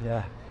deuce?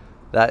 Yeah.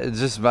 That is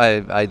just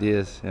my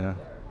ideas, you know.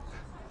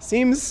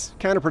 Seems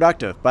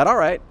counterproductive, but all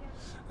right.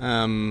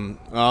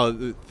 Well,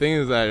 the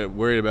thing that I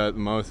worried about the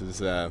most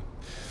is, I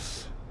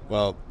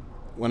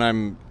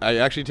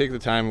actually take the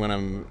time when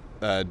I'm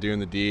doing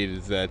the deed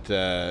is that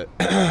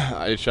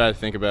I try to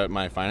think about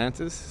my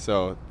finances.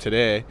 So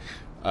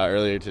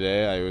earlier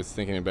today, I was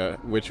thinking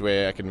about which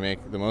way I could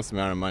make the most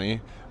amount of money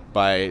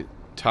by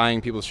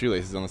tying people's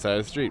shoelaces on the side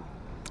of the street.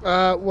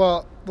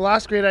 Well, the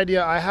last great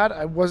idea I had,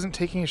 I wasn't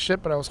taking a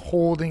shit, but I was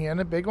holding in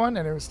a big one,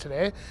 and it was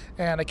today.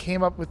 And I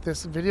came up with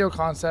this video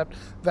concept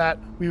that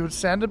we would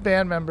send a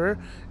band member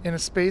in a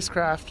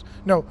spacecraft.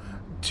 No,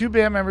 two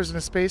band members in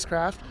a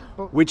spacecraft.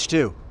 Which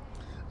two?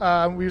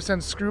 We would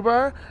send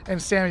Screwbar and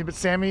Sammy, but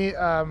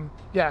Screwbar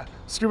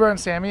and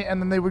Sammy,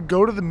 and then they would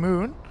go to the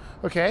moon,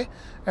 okay?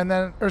 And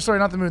then,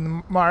 not the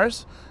moon,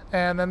 Mars.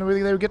 And then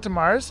they would get to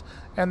Mars,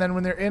 and then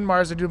when they're in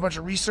Mars, they do a bunch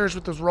of research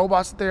with those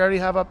robots that they already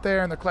have up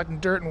there, and they're collecting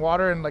dirt and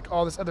water and like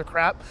all this other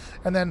crap.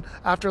 And then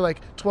after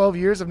like 12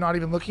 years of not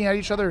even looking at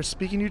each other or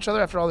speaking to each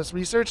other after all this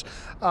research,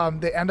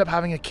 they end up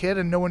having a kid,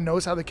 and no one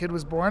knows how the kid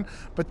was born.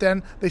 But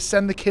then they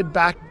send the kid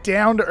back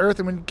down to Earth,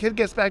 and when the kid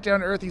gets back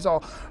down to Earth, he's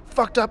all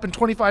fucked up and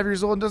 25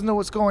 years old and doesn't know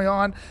what's going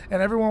on,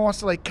 and everyone wants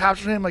to like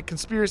capture him, like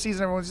conspiracies,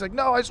 and everyone's like,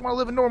 no, I just want to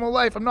live a normal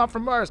life, I'm not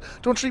from Mars,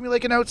 don't treat me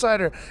like an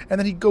outsider. And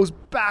then he goes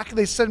back,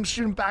 they shoot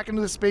him back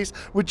into the space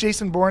with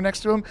Jason Bourne next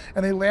to him,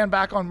 and they land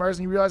back on Mars,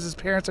 and you realize his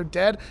parents are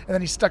dead, and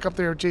then he's stuck up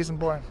there with Jason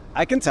Bourne.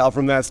 I can tell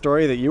from that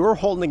story that you were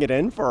holding it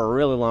in for a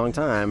really long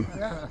time.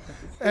 Yeah.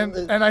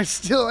 And I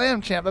still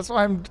am, Champ. That's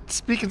why I'm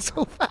speaking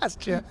so fast,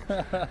 Champ.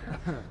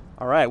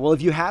 All right, well,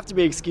 if you have to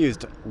be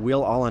excused,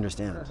 we'll all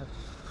understand.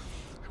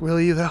 Will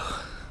you, though?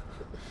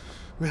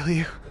 Will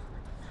you?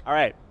 All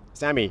right,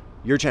 Sammy,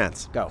 your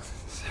chance. Go.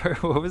 Sorry,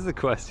 what was the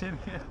question?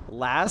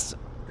 Last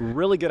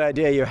really good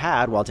idea you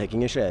had while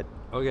taking a shit.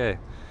 Okay.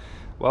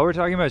 While we're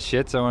talking about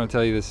shits, I want to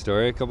tell you this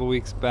story. A couple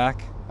weeks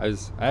back, I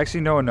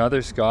actually know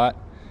another Scott,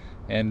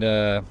 and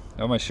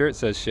my shirt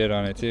says shit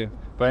on it too.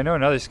 But I know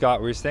another Scott.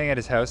 We were staying at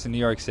his house in New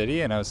York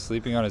City, and I was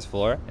sleeping on his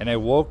floor, and I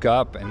woke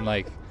up and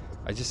I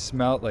just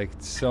smelled like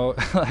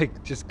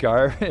just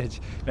garbage,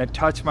 and I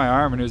touched my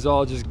arm, and it was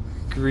all just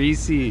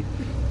greasy,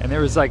 and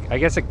there was I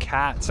guess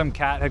some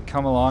cat had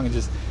come along and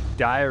just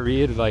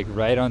diarrhea like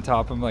right on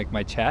top of like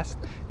my chest,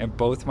 and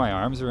both my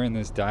arms were in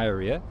this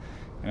diarrhea,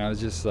 and I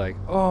was just like,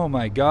 oh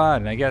my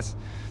god. And I guess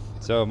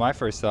so my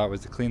first thought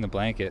was to clean the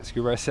blanket.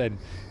 Scuba said,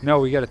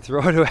 no, we got to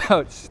throw it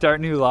out, start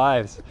new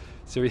lives.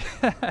 So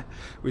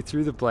we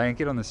threw the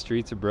blanket on the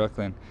streets of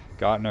Brooklyn,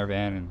 got in our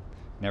van, and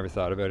never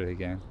thought about it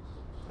again.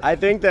 I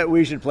think that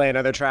we should play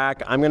another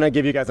track. I'm going to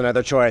give you guys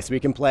another choice. We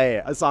can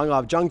play a song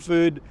off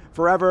Junkfood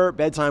Forever,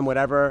 Bedtime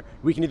Whatever.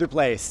 We can either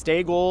play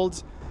Stay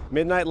Gold,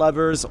 Midnight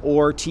Lovers,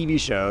 or TV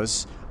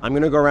shows. I'm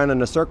going to go around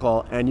in a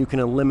circle, and you can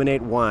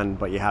eliminate one,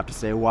 but you have to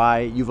say why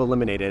you've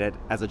eliminated it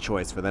as a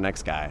choice for the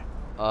next guy.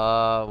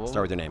 Start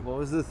with your name. What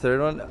was the third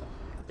one?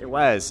 It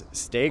was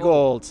Stay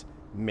Gold,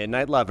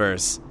 Midnight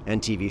Lovers, and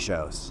TV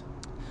shows.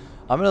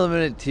 I'm going to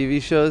eliminate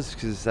TV shows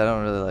because I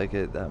don't really like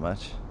it that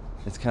much.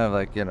 It's kind of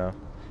like,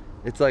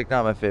 it's like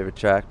not my favorite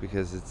track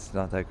because it's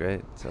not that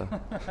great. So,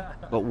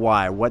 but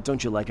why? What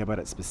don't you like about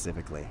it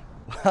specifically?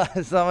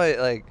 it's not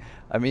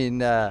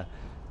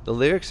the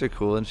lyrics are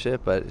cool and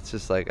shit, but it's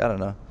just like, I don't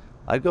know.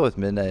 I'd go with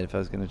Midnight if I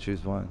was going to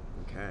choose one.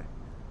 Okay.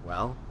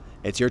 Well,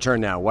 it's your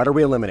turn now. What are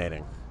we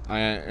eliminating?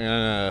 I'm going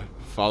to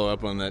follow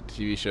up on that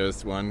TV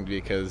shows one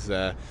because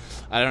I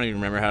don't even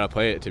remember how to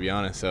play it, to be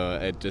honest, so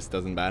it just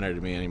doesn't matter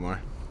to me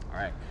anymore. All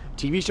right.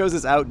 TV shows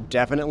is out,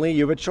 definitely.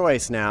 You have a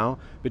choice now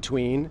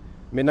between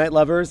Midnight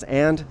Lovers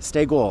and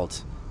Stay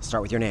Gold.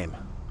 Start with your name.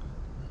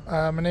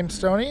 My name's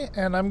Stoney,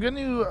 and I'm going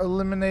to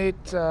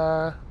eliminate,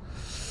 I'm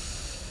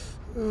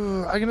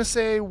going to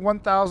say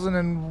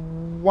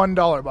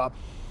 $1,001, Bob.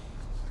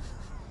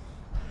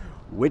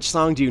 Which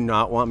song do you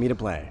not want me to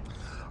play?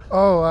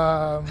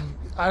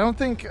 I don't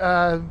think,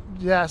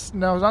 it's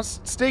not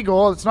Stay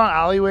Gold. It's not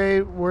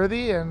alleyway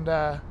worthy, and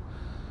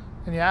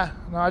yeah,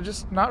 no, I'm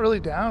just not really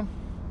down.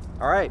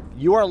 All right,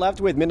 you are left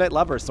with Midnight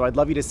Lovers, so I'd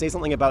love you to say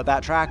something about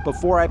that track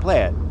before I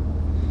play it.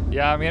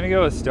 Yeah, I'm going to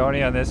go with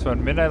Stoney on this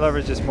one. Midnight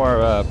Lovers is just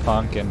more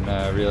punk and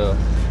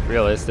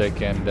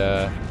realistic, and,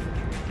 I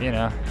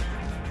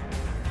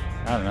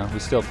don't know. We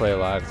still play it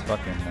live. It's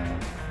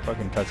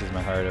fucking touches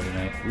my heart every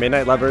night.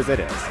 Midnight Lovers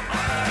it is.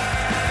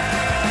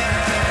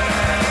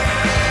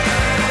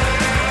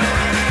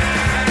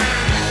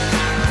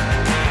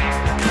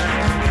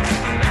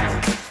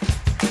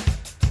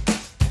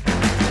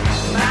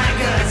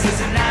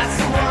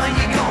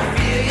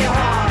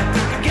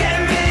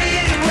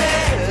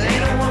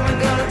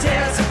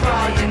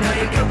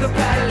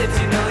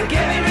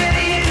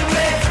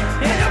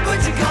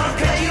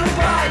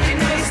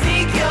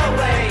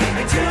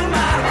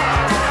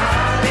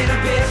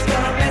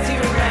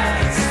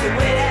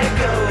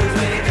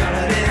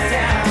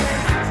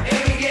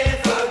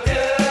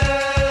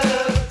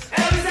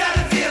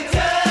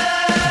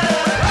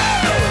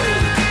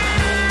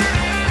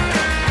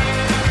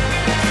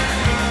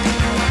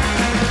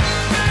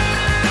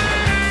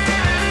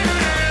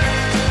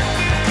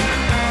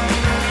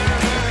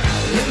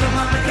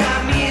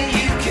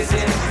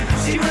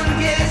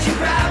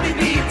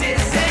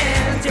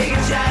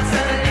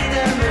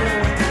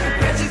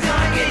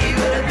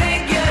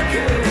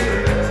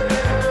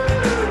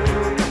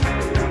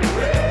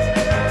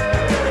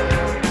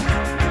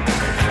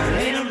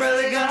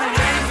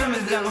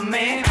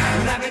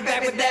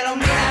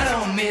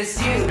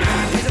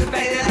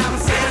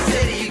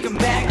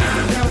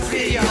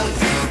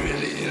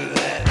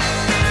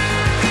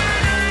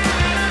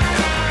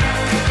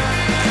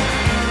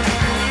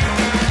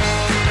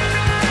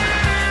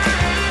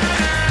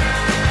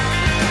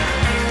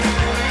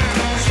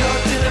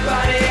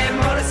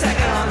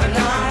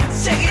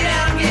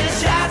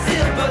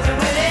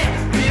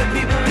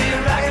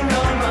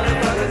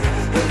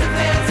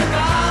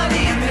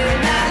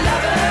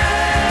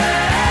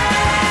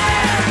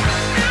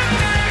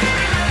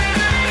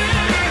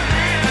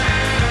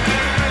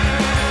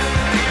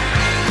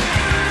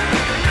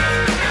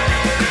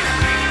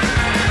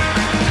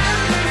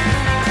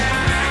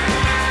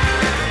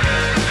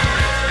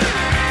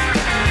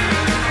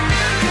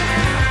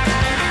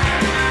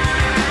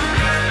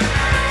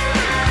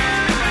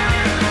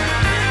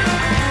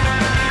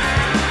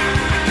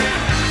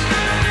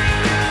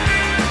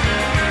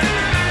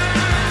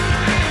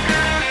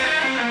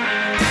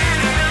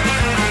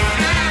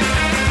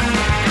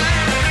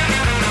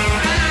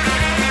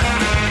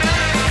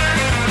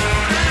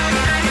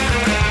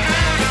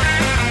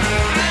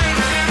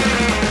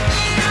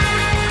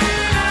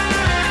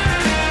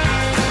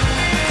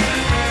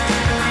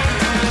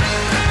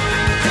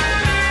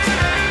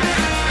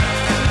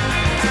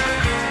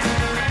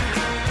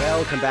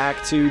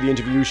 Back to the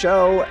interview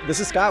show. This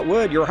is Scott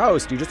Wood, your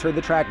host. You just heard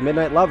the track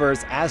Midnight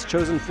Lovers as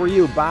chosen for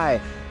you by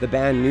the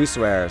band New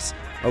Swears.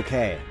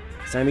 Okay,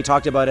 Sammy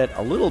talked about it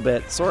a little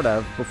bit, sort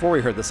of, before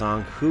we heard the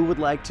song. Who would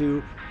like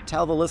to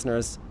tell the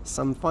listeners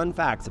some fun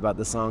facts about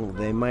the song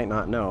they might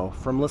not know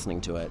from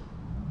listening to it?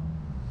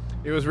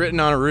 It was written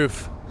on a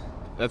roof.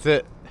 That's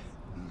it.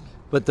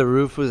 But the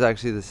roof was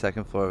actually the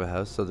second floor of a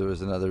house, so there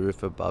was another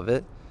roof above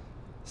it.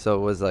 So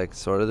it was like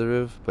sort of the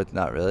roof, but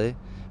not really.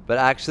 But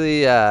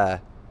actually,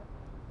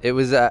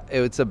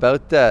 it's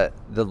about the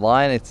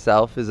line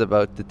itself is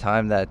about the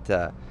time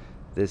that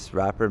this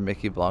rapper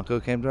Mickey Blanco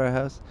came to our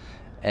house,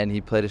 and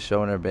he played a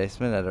show in our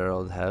basement at our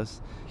old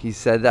house. He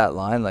said that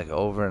line like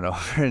over and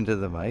over into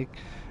the mic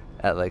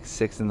at like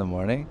 6 in the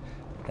morning,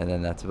 and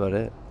then that's about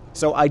it.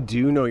 So I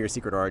do know your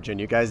secret origin.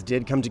 You guys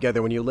did come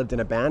together when you lived in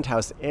a band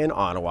house in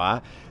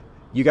Ottawa.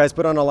 You guys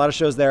put on a lot of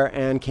shows there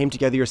and came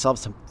together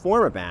yourselves to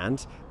form a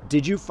band.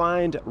 Did you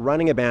find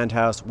running a band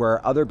house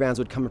where other bands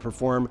would come and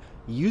perform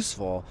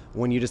useful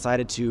when you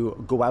decided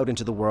to go out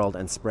into the world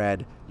and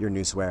spread your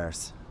new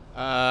swears?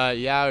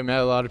 Yeah, we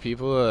met a lot of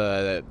people,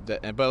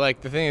 but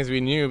like the thing is,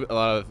 we knew a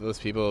lot of those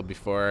people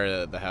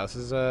before the house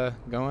was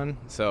going.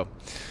 So,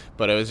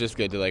 but it was just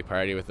good to like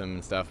party with them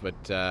and stuff.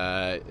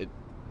 But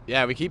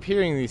yeah, we keep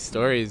hearing these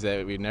stories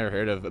that we've never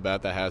heard of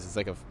about that house. It's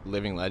like a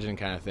living legend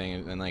kind of thing,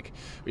 and like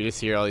we just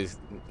hear all these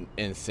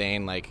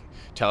insane like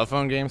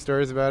telephone game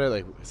stories about it.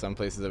 Like some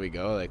places that we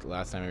go, like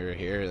last time we were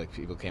here, like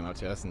people came up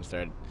to us and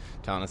started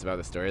telling us about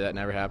the story that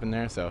never happened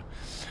there. So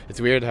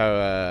it's weird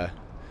how.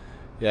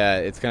 Yeah,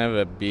 it's kind of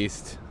a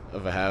beast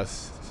of a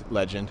house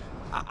legend.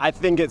 I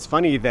think it's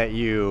funny that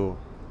you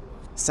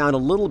sound a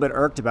little bit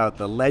irked about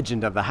the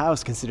legend of the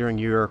house, considering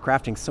you're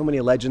crafting so many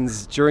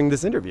legends during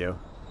this interview.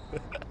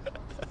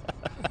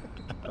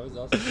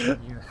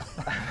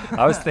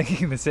 I was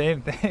thinking the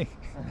same thing.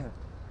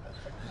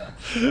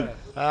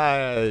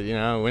 You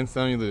know, win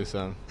some, you lose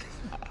some.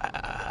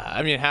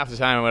 I mean, half the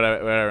time,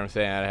 whatever I'm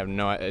saying, I have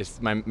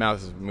my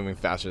mouth is moving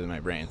faster than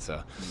my brain,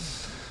 so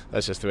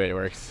that's just the way it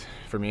works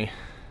for me.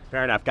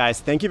 Fair enough, guys.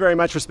 Thank you very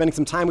much for spending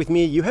some time with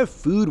me. You have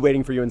food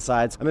waiting for you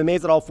inside. I'm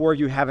amazed that all four of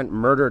you haven't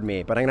murdered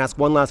me, but I'm going to ask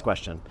one last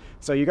question.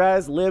 So you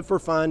guys live for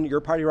fun. You're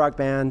a party rock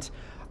band.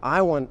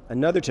 I want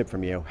another tip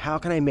from you. How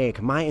can I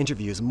make my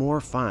interviews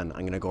more fun? I'm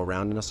going to go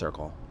around in a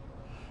circle.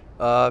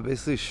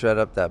 Basically shred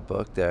up that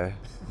book there.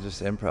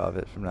 Just improv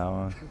it from now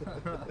on.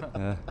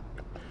 Yeah.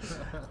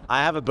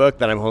 I have a book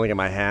that I'm holding in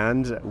my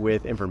hand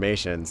with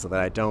information so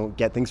that I don't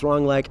get things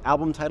wrong, like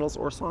album titles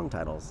or song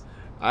titles.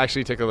 I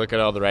actually took a look at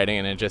all the writing,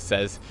 and it just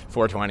says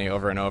 420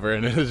 over and over,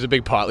 and there's a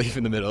big pot leaf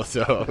in the middle,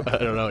 so I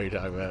don't know what you're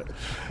talking about.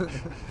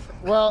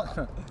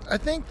 Well, I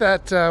think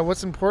that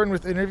what's important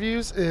with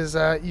interviews is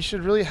you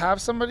should really have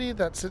somebody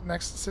that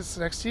sits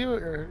next to you,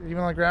 or even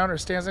on the ground, or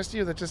stands next to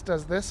you, that just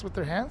does this with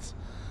their hands.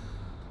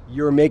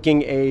 You're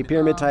making a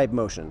pyramid-type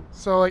motion.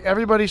 So, like,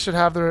 everybody should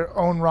have their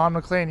own Ron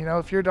McLean. You know,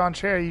 if you're Don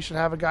Cherry, you should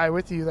have a guy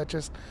with you that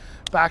just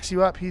backs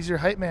you up. He's your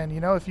hype man. You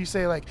know, if you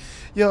say like,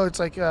 yo, it's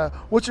like,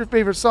 what's your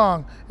favorite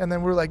song? And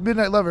then we're like,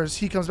 Midnight Lovers.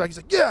 He comes back, he's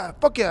like, yeah,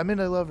 fuck yeah,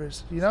 Midnight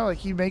Lovers. You know, like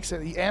he amps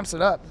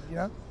it up, you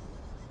know?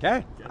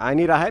 Okay. I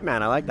need a hype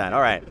man. I like that.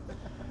 All right.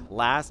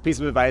 Last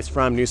piece of advice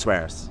from New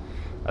Swears.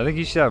 I think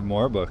you should have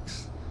more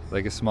books,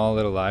 like a small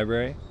little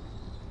library.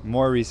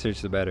 More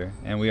research, the better.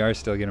 And we are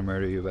still going to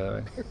murder you, by the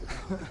way.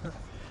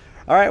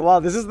 All right.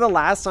 Well, this is the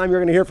last time you're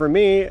going to hear from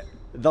me.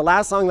 The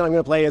last song that I'm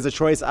going to play is a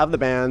choice of the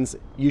band's.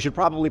 You should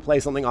probably play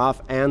something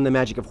off And the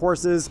Magic of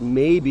Horses,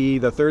 maybe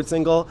the third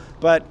single,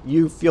 but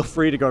you feel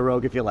free to go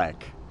rogue if you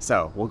like.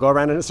 So we'll go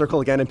around in a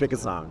circle again and pick a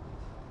song.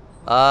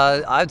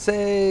 I'd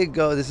say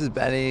this is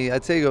Benny.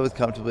 I'd say go with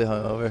Comfortably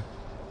Hungover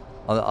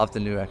off the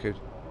new record.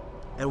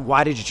 And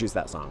why did you choose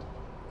that song?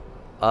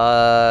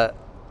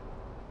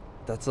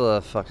 That's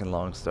a fucking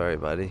long story,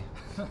 buddy.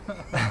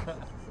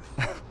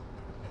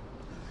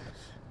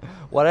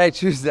 Why did I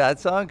choose that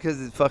song? Because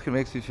it fucking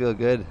makes me feel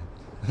good.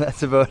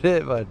 That's about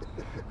it, bud.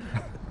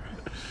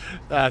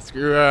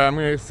 Screw. I'm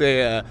gonna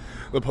say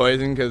The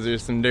Poison because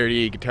there's some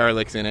dirty guitar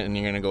licks in it, and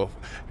you're gonna go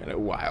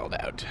wild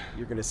out.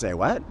 You're gonna say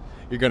what?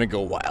 You're gonna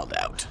go wild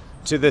out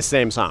To this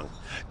same song.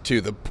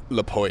 to the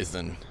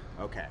Poison.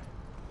 Okay.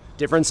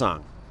 Different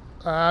song.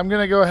 I'm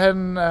going to go ahead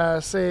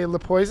and say Le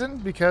Poison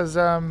because...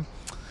 should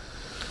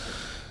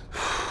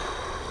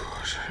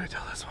I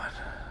tell this one?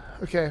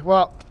 Okay,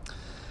 well...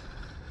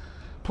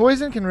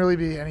 Poison can really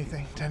be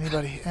anything to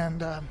anybody,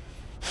 and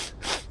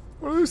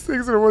one of those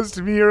things that it was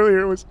to me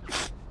earlier was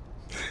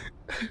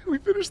we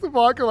finished the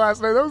vodka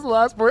last night. That was the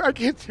last point. I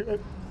can't do it.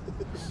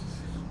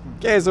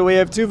 Okay, so we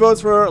have 2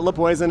 votes for Le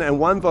Poison and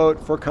 1 vote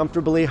for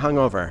Comfortably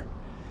Hungover.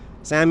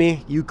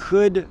 Sammy, you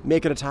could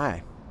make it a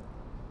tie.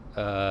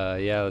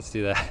 Yeah, let's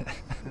do that.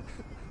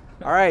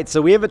 All right, so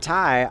we have a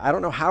tie. I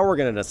don't know how we're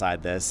going to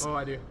decide this. Oh,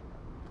 I do.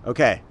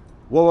 Okay.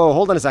 Whoa,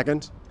 hold on a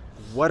second.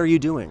 What are you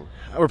doing?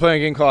 We're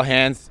playing a game called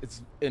Hands.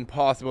 It's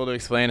impossible to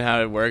explain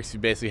how it works. You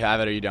basically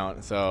have it or you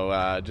don't.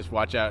 So just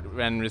watch out.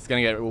 And it's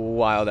going to get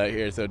wild out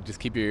here, so just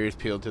keep your ears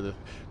peeled to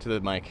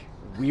the mic.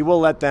 We will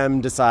let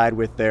them decide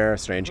with their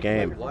strange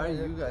game. Why are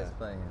you guys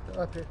playing it,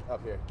 though? Up here.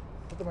 Up here.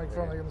 Put the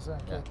microphone like in the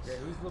sound. Yeah. Okay. Yeah,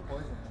 who's Le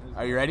Poison?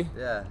 Are you ready?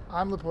 Yeah.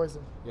 I'm Le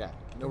Poison. Yeah.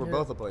 No, Can we're you-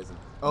 both a poison.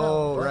 No,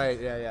 Oh, what? right.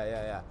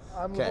 Yeah.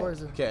 I'm Okay. Le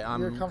Poison. Okay,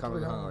 I'm You're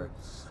Comfortably hungover.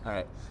 All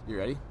right. You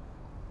ready?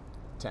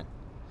 10.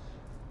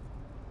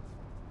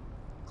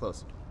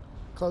 Close.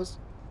 Close.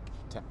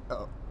 10.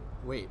 Oh,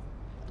 wait.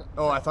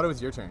 Oh, I thought it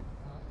was your turn.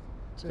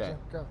 It's your Okay. turn.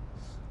 Go.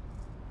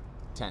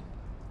 10.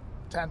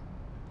 10.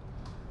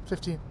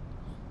 15.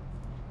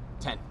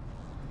 10.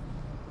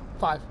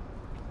 5.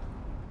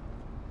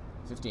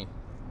 15.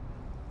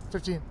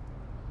 15.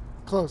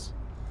 Close.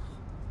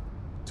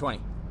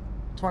 20.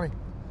 20.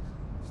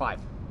 5.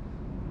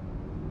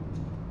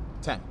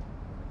 10.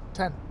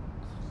 10.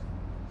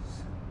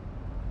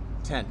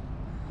 10.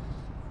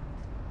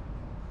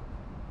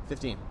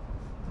 15.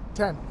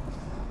 10.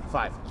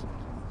 5.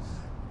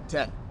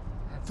 10.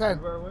 10.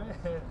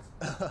 Okay.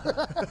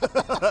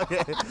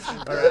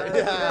 All right.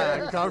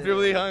 Yeah,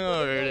 comfortably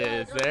hungover it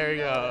is. There we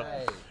go.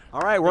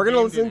 All right, we're going to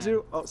game listen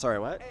didn't to... Oh, sorry,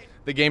 what?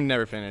 The game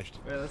never finished.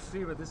 Wait, let's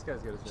see what this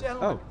guy's gonna say.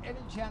 Gentlemen, Oh. any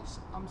chance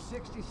I'm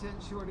 60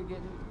 cents short of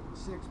getting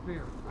 6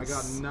 beer? I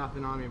got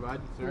nothing on me,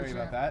 bud. Sorry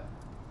about that.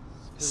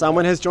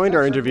 Someone has joined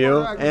our interview,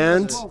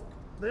 and... Oh.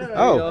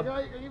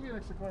 I give you an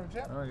extra quarter,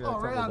 Jeff. Oh,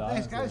 right on.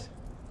 Thanks, guys.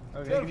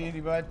 Take it easy,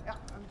 bud.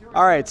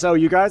 All right, so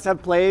you guys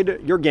have played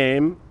your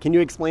game. Can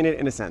you explain it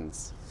in a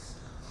sentence?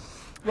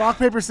 Rock,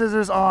 paper,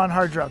 scissors on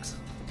hard drugs.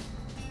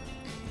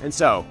 And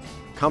so,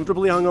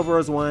 comfortably hungover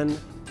as one.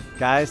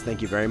 Guys,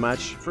 thank you very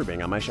much for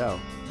being on my show.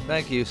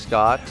 Thank you,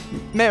 Scott.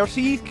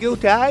 Merci,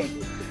 good day.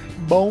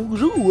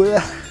 Bonjour.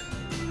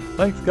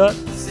 Thanks, Scott.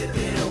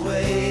 Sipping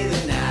away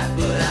the night,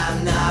 but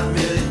I'm not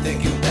really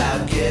thinking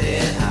about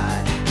getting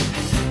high.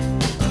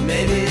 Or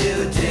maybe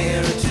do a dinger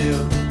or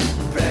two.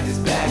 Practice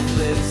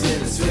backflips in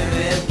the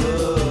swimming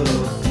pool.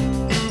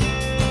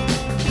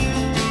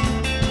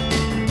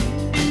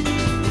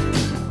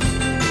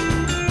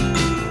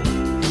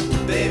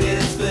 Baby,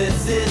 let's split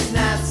this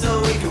night so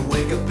we can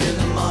wake up in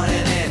the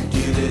morning and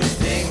do this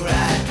thing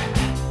right.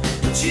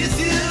 Cheers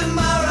to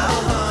tomorrow,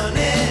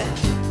 honey.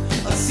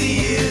 I'll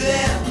see you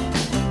then.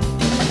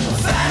 I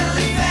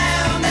finally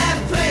found that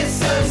place,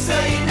 so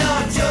you know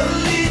I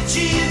totally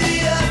achieved the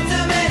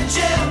ultimate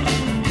gem.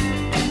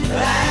 I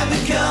have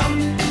become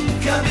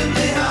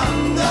comfortably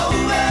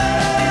hungover.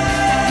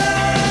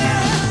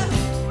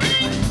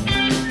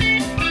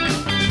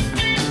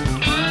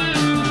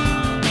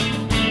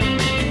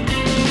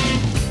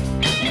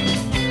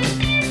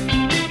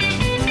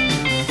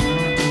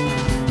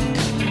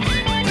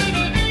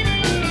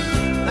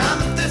 I'm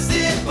a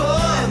thirsty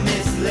boy,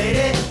 Miss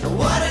Lady.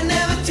 Water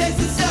never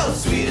tasted so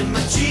sweet in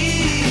my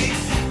cheeks.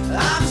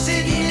 I'm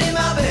sitting in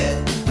my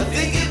bed,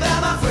 thinking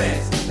about my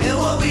friends and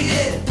what we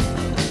did.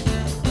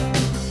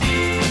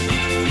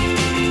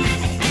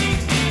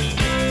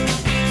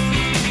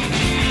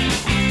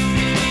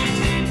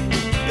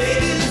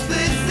 Baby, let's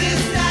blitz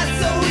this night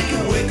so we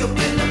can wake up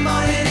in the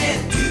morning and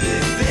do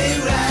this thing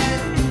right.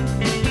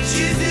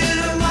 Cheers to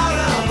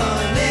tomorrow,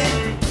 honey.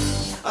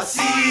 I'll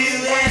see you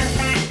then.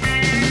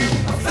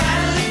 I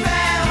finally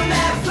found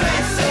that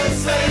place,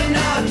 so you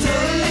know I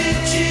totally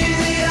achieved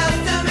the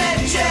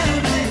ultimate gem.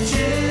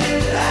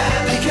 I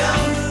have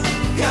become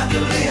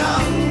comfortably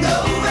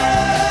hungover.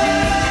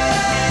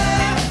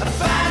 I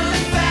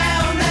finally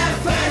found that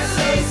place,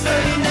 so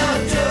you know I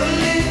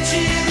totally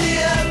achieved the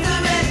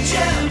ultimate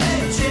gem.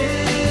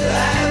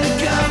 I have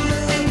become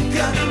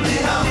comfortably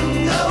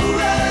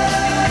hungover.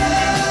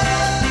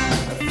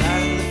 I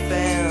finally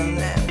found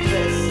that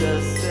place,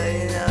 so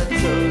you know I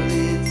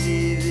totally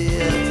achieved the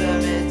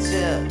ultimate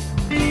gem.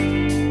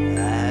 I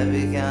have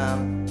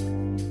become.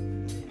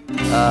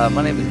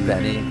 My name is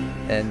Benny,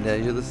 and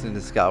you're listening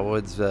to Scott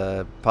Wood's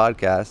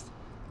podcast,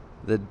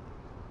 The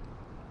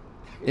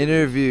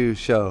Interview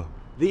Show.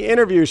 The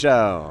interview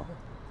show.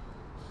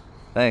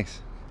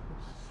 Thanks.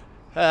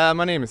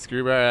 My name is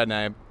Screwbar, and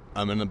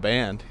I'm in a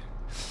band.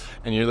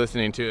 And you're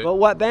listening to it. Well,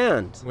 what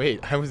band?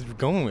 Wait, I was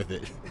going with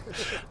it.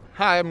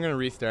 Hi, I'm going to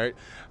restart.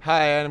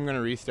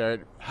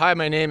 Hi,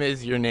 my name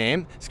is your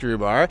name,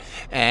 Screwbar,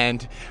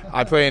 and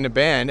I play in a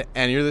band,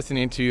 and you're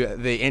listening to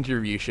The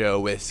Interview Show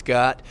with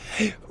Scott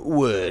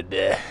Wood.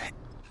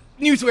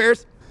 New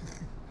swears.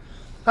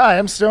 Hi,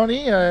 I'm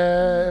Stoney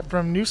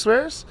from New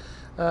Swears.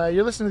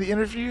 You're listening to the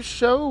interview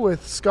show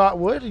with Scott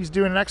Wood. He's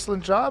doing an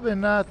excellent job,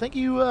 and thank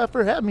you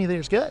for having me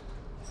there, Scott.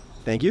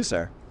 Thank you,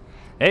 sir.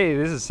 Hey,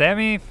 this is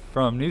Sammy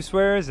from New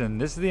Swears, and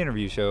this is the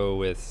interview show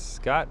with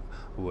Scott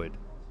Wood.